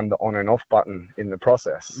to find the on and off button in the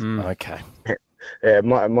process. Okay. Yeah,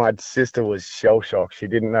 my sister was shell-shocked. She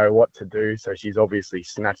didn't know what to do, so she's obviously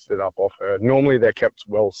snatched it up off her. Normally they're kept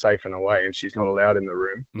well safe and away, and she's not allowed in the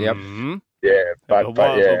room. Yep. Yeah, but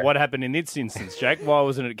yeah. But what happened in this instance, Jack? Why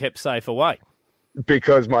wasn't it kept safe away?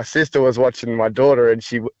 Because my sister was watching my daughter, and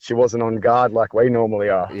she wasn't on guard like we normally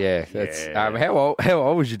are. Yeah, that's how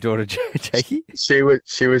old was your daughter, Jakey? She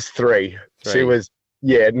was 3. She was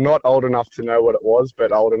not old enough to know what it was,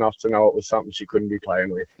 but old enough to know it was something she couldn't be playing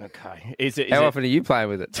with. Okay. How often are you playing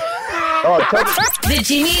with it? The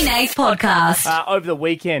Jimmy and Nath Podcast. Over the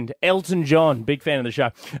weekend, Elton John, big fan of the show,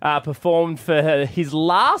 performed for his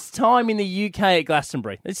last time in the UK at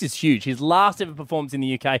Glastonbury. This is huge. His last ever performance in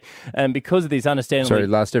the UK, and because of this understandably... Sorry,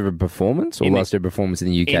 last ever performance or last ever performance in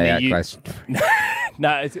the UK at Glastonbury?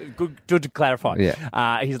 No, it's good to clarify.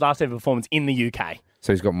 Yeah. His last ever performance in the UK.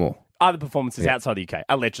 So he's got more. other performances outside the UK,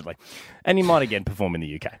 allegedly. And he might again perform in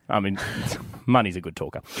the UK. I mean, money's a good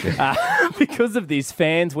talker. Because of this,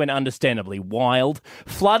 fans went understandably wild,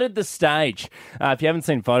 flooded the stage. If you haven't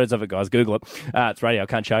seen photos of it, guys, Google it. It's radio, I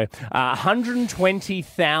can't show you.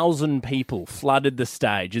 120,000 people flooded the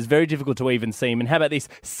stage. It's very difficult to even see him. And how about this?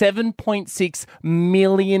 7.6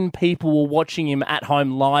 million people were watching him at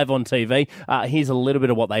home live on TV. Here's a little bit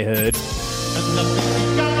of what they heard.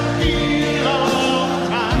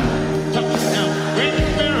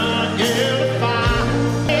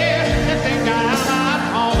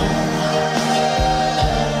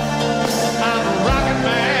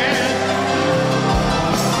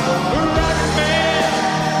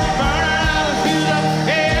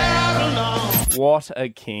 What a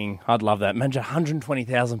king. I'd love that. Imagine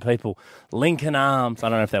 120,000 people linking arms. I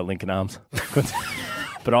don't know if they were linking arms,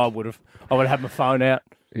 but I would have. I would have had my phone out.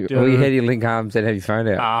 Well, you had your link arms and have your phone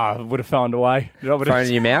out. I would have found a way. Phone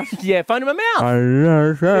in your mouth? Yeah, phone in my mouth. I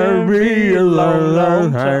know, be a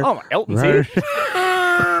long time. Oh, Elton's here.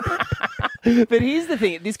 But here's the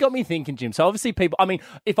thing. This got me thinking, Jim. So obviously people, I mean,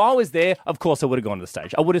 if I was there, of course I would have gone to the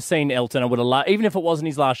stage. I would have seen Elton. I would have even if it wasn't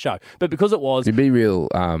his last show. But because it was... It'd be real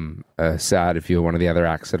sad if you're one of the other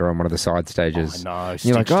acts that are on one of the side stages. Oh, no,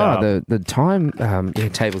 you're like, the time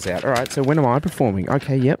table's out. All right, so when am I performing?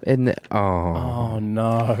 Okay, yep. And oh,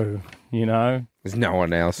 no. You know? There's no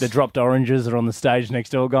one else. The dropped oranges are on the stage next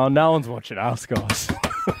door going, no one's watching us, guys.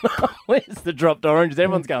 Where's the dropped oranges?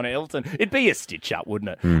 Everyone's going to Elton. It'd be a stitch up,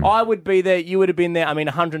 wouldn't it? I would be there. You would have been there. I mean,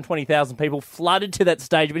 120,000 people flooded to that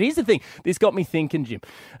stage. But here's the thing. This got me thinking, Jim.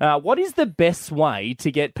 What is the best way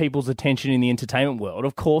to get people's attention in the entertainment world?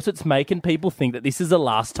 Of course, it's making people think that this is the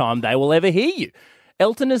last time they will ever hear you.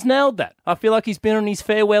 Elton has nailed that. I feel like he's been on his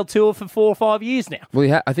farewell tour for 4 or 5 years now.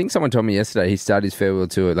 Well, I think someone told me yesterday he started his farewell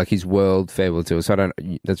tour, like his world farewell tour. So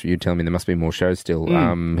that's what you're telling me. There must be more shows still.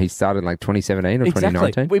 He started like 2017 or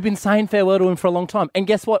 2019. We've been saying farewell to him for a long time. And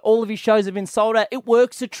guess what? All of his shows have been sold out. It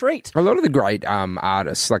works a treat. A lot of the great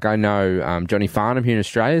artists, like I know Johnny Farnham here in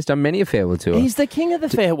Australia has done many a farewell tour. He's the king of the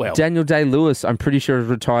farewell. Daniel Day-Lewis, I'm pretty sure, has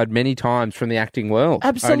retired many times from the acting world.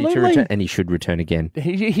 Absolutely. Only to return, and he should return again.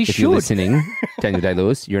 He if should. You're listening, Daniel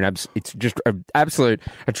Day-Lewis, you're an it's just an absolute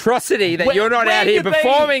atrocity that you're not out here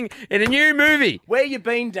performing in a new movie. Where you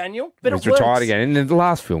been, Daniel? But he's retired again, and the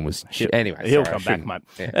last film was shit. Anyway, he'll come back, mate.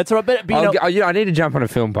 Yeah. That's all right. But I need to jump on a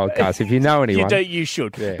film podcast if you know anyone. You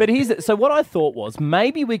should. Yeah. But so what I thought was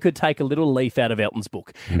maybe we could take a little leaf out of Elton's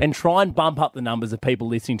book and try and bump up the numbers of people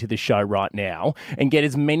listening to the show right now and get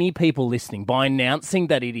as many people listening by announcing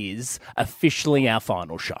that it is officially our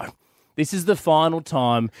final show. This is the final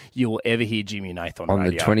time you will ever hear Jimmy and Nath on radio. On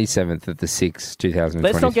the 27th of the 6th, 2023.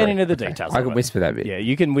 Let's not get into the details. I can whisper that bit. Yeah,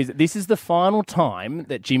 you can whisper. This is the final time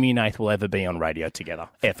that Jimmy and Nath will ever be on radio together.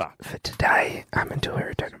 Ever. For today, I'm into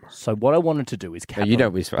her tomorrow. So what I wanted to do is... No, you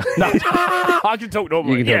don't whisper. No, I can talk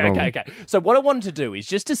normally. You can talk normally. Okay. So what I wanted to do is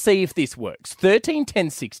just to see if this works. 13 10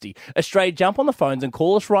 60. Australia, jump on the phones and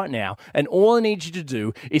call us right now. And all I need you to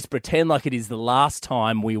do is pretend like it is the last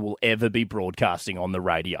time we will ever be broadcasting on the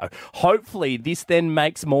radio. Hopefully, this then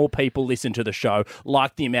makes more people listen to the show,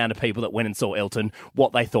 like the amount of people that went and saw Elton,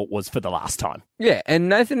 what they thought was for the last time. Yeah, and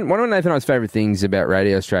Nathan, one of Nathan and I's favourite things about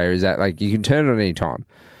Radio Australia is that like you can turn it on any time.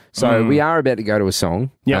 So we are about to go to a song.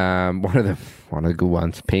 Yep. One of the good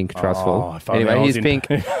ones, Pink, Trustful. Anyway, here's Pink.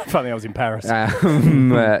 If only I was in Paris.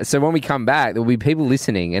 So when we come back, there will be people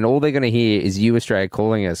listening, and all they're going to hear is you, Australia,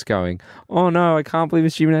 calling us, going, "Oh no, I can't believe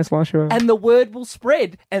it's Jimmy Nath's last show." And the word will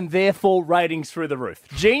spread, and therefore ratings through the roof.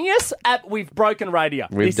 Genius. We've broken radio.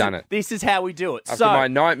 We've done it. This is how we do it. After my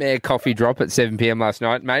nightmare coffee drop at 7 p.m. last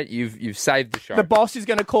night, mate, you've saved the show. The boss is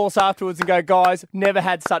going to call us afterwards and go, "Guys, never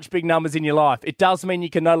had such big numbers in your life. It does mean you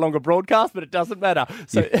can no longer broadcast, but it doesn't matter."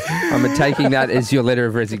 So I'm taking that as your letter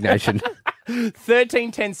of resignation.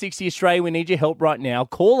 13 10 60 Australia, we need your help right now.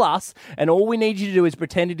 Call us, and all we need you to do is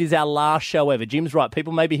pretend it is our last show ever. Jim's right.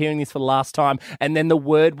 People may be hearing this for the last time, and then the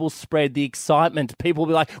word will spread, the excitement. People will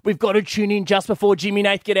be like, we've got to tune in just before Jimmy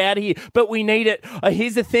Nath get out of here, but we need it.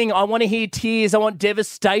 Here's the thing. I want to hear tears. I want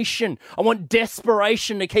devastation. I want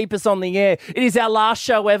desperation to keep us on the air. It is our last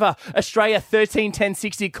show ever. Australia, 13 10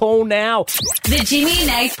 60. Call now. The Jimmy and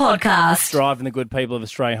Nath Podcast. Driving the good people of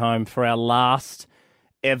Australia home for our last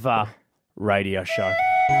ever radio show.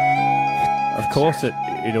 Of course,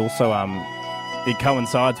 it also it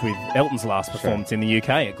coincides with Elton's last performance in the UK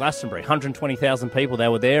at Glastonbury. 120,000 people, they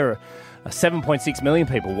were there. 7.6 million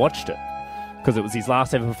people watched it because it was his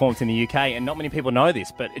last ever performance in the UK, and not many people know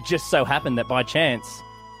this, but it just so happened that by chance,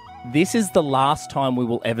 this is the last time we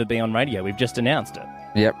will ever be on radio. We've just announced it.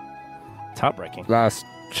 Yep. It's heartbreaking. Last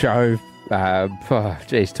show,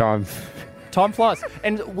 time Time flies.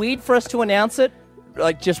 And weird for us to announce it,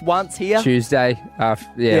 like, just once here. Tuesday.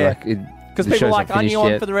 Yeah. Because people are like, aren't you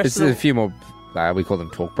on for the rest of There's a few more, we call them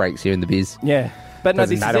talk breaks here in the biz. Yeah. But no,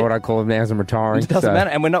 Doesn't matter what I call them now as I'm retiring. It doesn't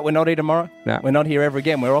matter. And we're not here tomorrow. No. We're not here ever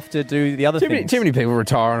again. We're off to do the other things. Too many people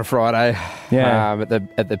retire on a Friday. Yeah.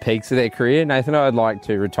 At the peaks of their career. Nathan, I'd like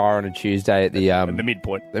to retire on a Tuesday at the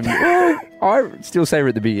midpoint. I still say we're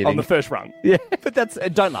at the beginning. On the first rung. Yeah. But that's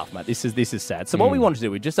don't laugh, mate. This is sad. So what we want to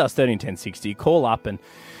do, we just ask 13 10 60, call up and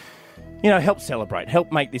help celebrate,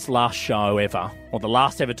 help make this last show ever, or the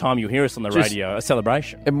last ever time you hear us on the radio, a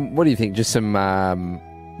celebration. And what do you think? Just some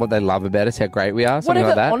what they love about us, how great we are, something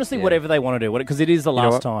like that? Honestly, whatever they want to do, because it is the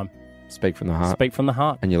last time. Speak from the heart. Speak from the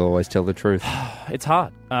heart. And you'll always tell the truth. It's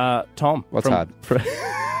hard. Tom. What's hard?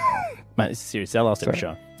 Mate, this is serious. Our last ever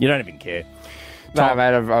show. You don't even care. No,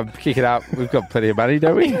 mate, I'll kick it up. We've got plenty of money,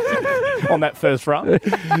 don't we? On that first run.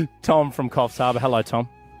 Tom from Coffs Harbour. Hello, Tom.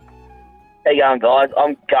 How you going, guys?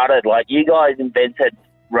 I'm gutted. Like, you guys invented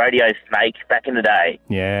Radio Snake back in the day.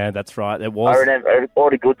 Yeah, that's right. It was. I remember all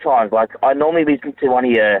the good times. Like, I normally listen to one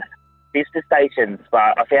of your sister stations,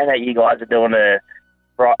 but I found out you guys are doing the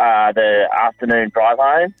afternoon drive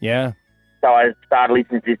home. Yeah. So I started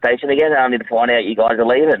listening to this station again, and only to find out you guys are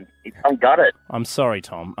leaving. I'm gutted. I'm sorry,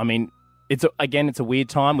 Tom. I mean, it's a weird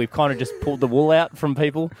time. We've kind of just pulled the wool out from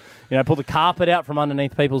people, pulled the carpet out from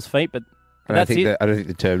underneath people's feet, but I don't think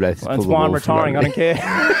the term Nath. That's why I'm retiring. I don't care.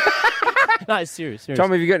 No, it's serious.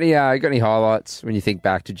 Tom, have you got any highlights when you think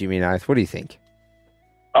back to Jimmy and Nath? What do you think?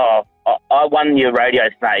 Oh, I won your Radio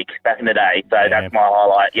Snake back in the day, so that's my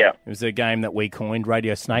highlight, yeah. It was a game that we coined,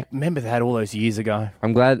 Radio Snake. Remember that all those years ago?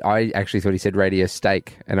 I'm glad. I actually thought he said Radio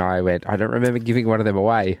Steak, and I went, I don't remember giving one of them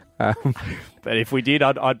away. But if we did,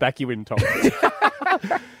 I'd back you in, Tom.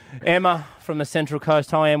 Emma from the Central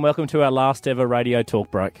Coast. Hi, Em. Welcome to our last ever radio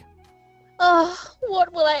talk break. Oh,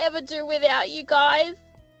 what will I ever do without you guys?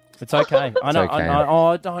 It's okay. I know. okay.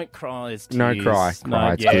 Oh, don't cry. There's tears. No, cry.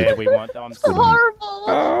 No, It's we won't. I'm It's horrible.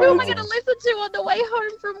 Who am I going to listen to on the way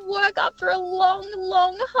home from work after a long,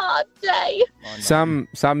 long, hard day? Some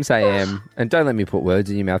say Em, and don't let me put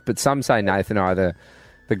words in your mouth, but some say Nathan are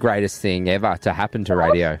the greatest thing ever to happen to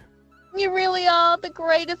radio. You really are the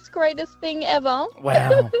greatest thing ever.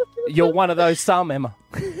 Wow. You're one of those some, Emma.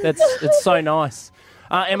 It's so nice.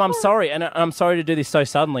 Em, I'm sorry, and I'm sorry to do this so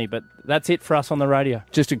suddenly, but that's it for us on the radio.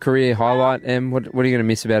 Just a career highlight, Em. What are you going to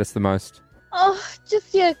miss about us the most? Oh,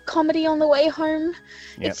 just your comedy on the way home.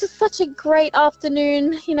 Yep. It's just such a great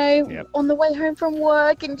afternoon, on the way home from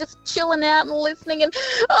work and just chilling out and listening and,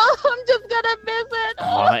 I'm just going to miss it.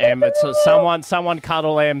 Oh, Em, it's someone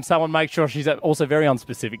cuddle Em. Someone make sure she's also very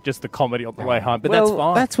unspecific, just the comedy on the way home, but that's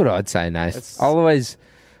fine. That's what I'd say, Nath. I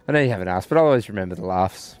know you haven't asked, but I'll always remember the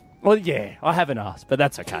laughs. Well, yeah, I haven't asked, but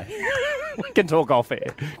that's okay. We can talk off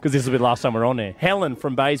air because this will be the last time we're on air. Helen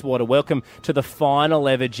from Bayswater, welcome to the final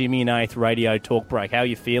ever Jimmy and Nath radio talk break. How are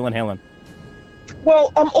you feeling, Helen?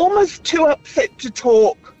 Well, I'm almost too upset to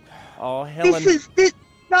talk. Oh, Helen. This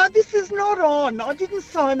is not on. I didn't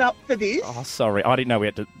sign up for this. Oh, sorry. I didn't know we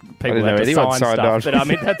had to. People had to sign stuff. But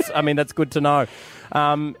I mean, that's good to know.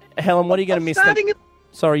 Helen, what are you going to miss?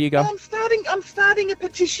 Sorry, you go. I'm starting a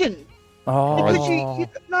petition. Oh. Because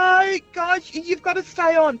no, guys, you've got to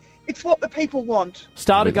stay on. It's what the people want.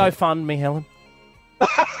 Start a GoFundMe, Helen.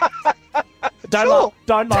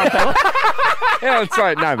 Don't laugh, Helen. Helen,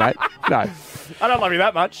 sorry, no, mate, no. I don't love you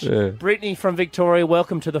that much. Yeah. Brittany from Victoria,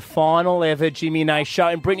 welcome to the final ever Jimmy and Nath show.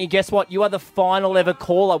 And Brittany, guess what? You are the final ever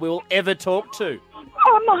caller we will ever talk to.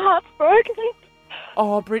 Oh, my heart's broken.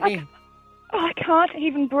 Oh, Brittany. I can't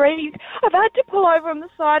even breathe. I've had to pull over on the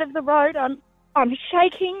side of the road. I'm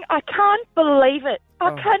shaking. I can't believe it.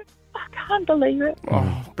 I can't believe it.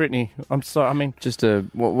 Oh, Brittany, I'm sorry. I mean, just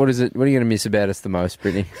what is it? What are you going to miss about us the most,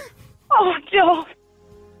 Brittany? Oh, Joel.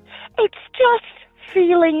 It's just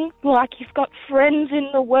feeling like you've got friends in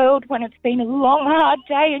the world when it's been a long, hard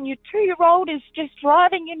day and your 2-year-old is just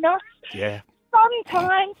driving you nuts. Yeah.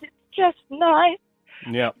 Sometimes it's just nice.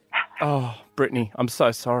 Yeah. Oh, Brittany, I'm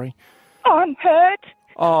so sorry. I'm hurt.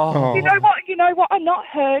 Oh. You know what? I'm not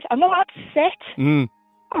hurt. I'm not upset.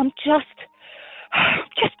 I'm just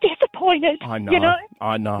disappointed. I know. You know?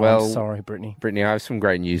 I know. Well, I'm sorry, Brittany. Brittany, I have some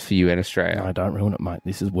great news for you in Australia. No, don't ruin it, mate.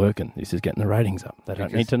 This is working. This is getting the ratings up. They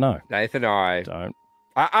don't need to know. Nathan and I don't.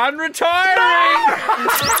 I'm retiring!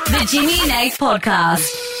 The Jimmy and Nath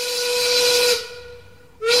Podcast.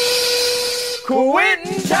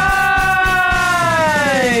 Quitting time!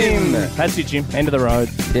 That's it, Jim. End of the road.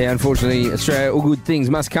 Yeah, unfortunately, Australia, all good things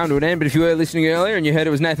must come to an end. But if you were listening earlier and you heard it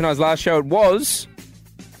was Nathan and I's last show, it was.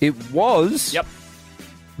 Yep.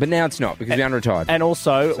 But now it's not because we unretired. And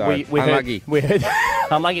also, So, we unlucky. heard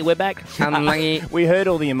Unlucky, we're back. Unlucky. We heard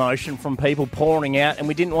all the emotion from people pouring out, and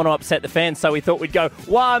we didn't want to upset the fans, so we thought we'd go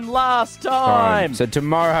one last time. So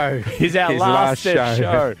tomorrow is our last show.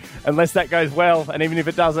 show. Unless that goes well, and even if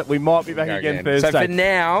it doesn't, we might be back again Thursday. So for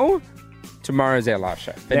now, tomorrow's our last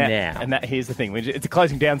show. For now. And here's the thing. It's a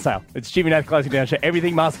closing down sale. It's Jimmy Nath closing down show.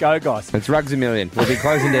 Everything must go, guys. It's Rugs a Million. We'll be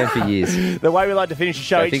closing down for years. The way we like to finish the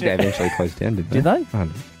show... I think they eventually closed down, did they? Did they? I don't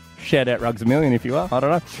know. Shout out Rugs a Million if you are. I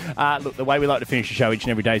don't know. Look, the way we like to finish the show each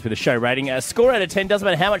and every day is with a show rating. A score out of 10. Doesn't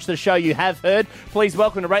matter how much of the show you have heard. Please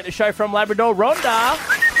welcome to Rate the Show from Labrador, Rhonda.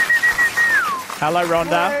 Hello,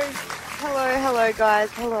 Rhonda. Hello,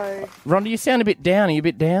 guys. Hello. Rhonda, you sound a bit down. Are you a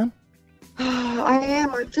bit down? I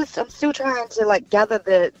am. I'm still trying to gather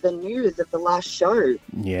the news of the last show.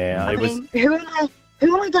 Yeah, I mean, who am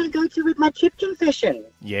I going to go to with my chip confession?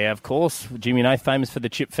 Yeah, of course. Jimmy Nath, famous for the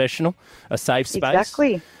chip confessional, a safe space.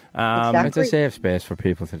 Exactly. It's a safe space for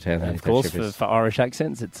people to tell them. Of course, for Irish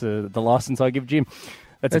accents, it's the license I give Jim.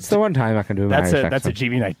 That's the one time I can do my Irish accent. That's a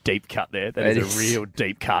Jimmy Nath deep cut there. That is a real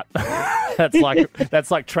deep cut.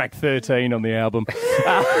 That's like track 13 on the album.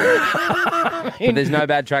 But there's no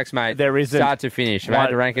bad tracks, mate. There isn't. Start to finish. If I had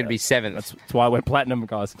to rank it, it'd be 7th. That's why I went platinum,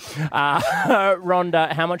 guys.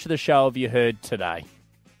 Rhonda, how much of the show have you heard today?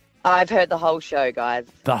 I've heard the whole show, guys.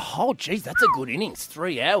 The whole? Geez, that's a good innings.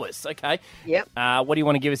 3 hours. Okay. Yep. What do you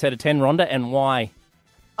want to give us out of 10, Rhonda, and why?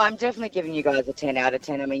 I'm definitely giving you guys a 10 out of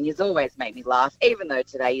 10. I mean, you always make me laugh, even though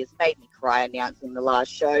today you've made me cry announcing the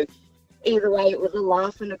last show. Either way, it was a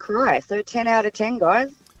laugh and a cry. So 10 out of 10,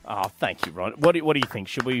 guys. Oh, thank you, Rhonda. What do you think?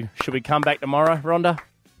 Should we come back tomorrow, Rhonda?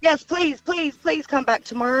 Yes, please come back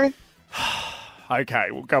tomorrow. Okay,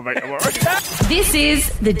 we'll come back tomorrow. This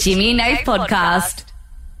is the Jimmy and Nath podcast.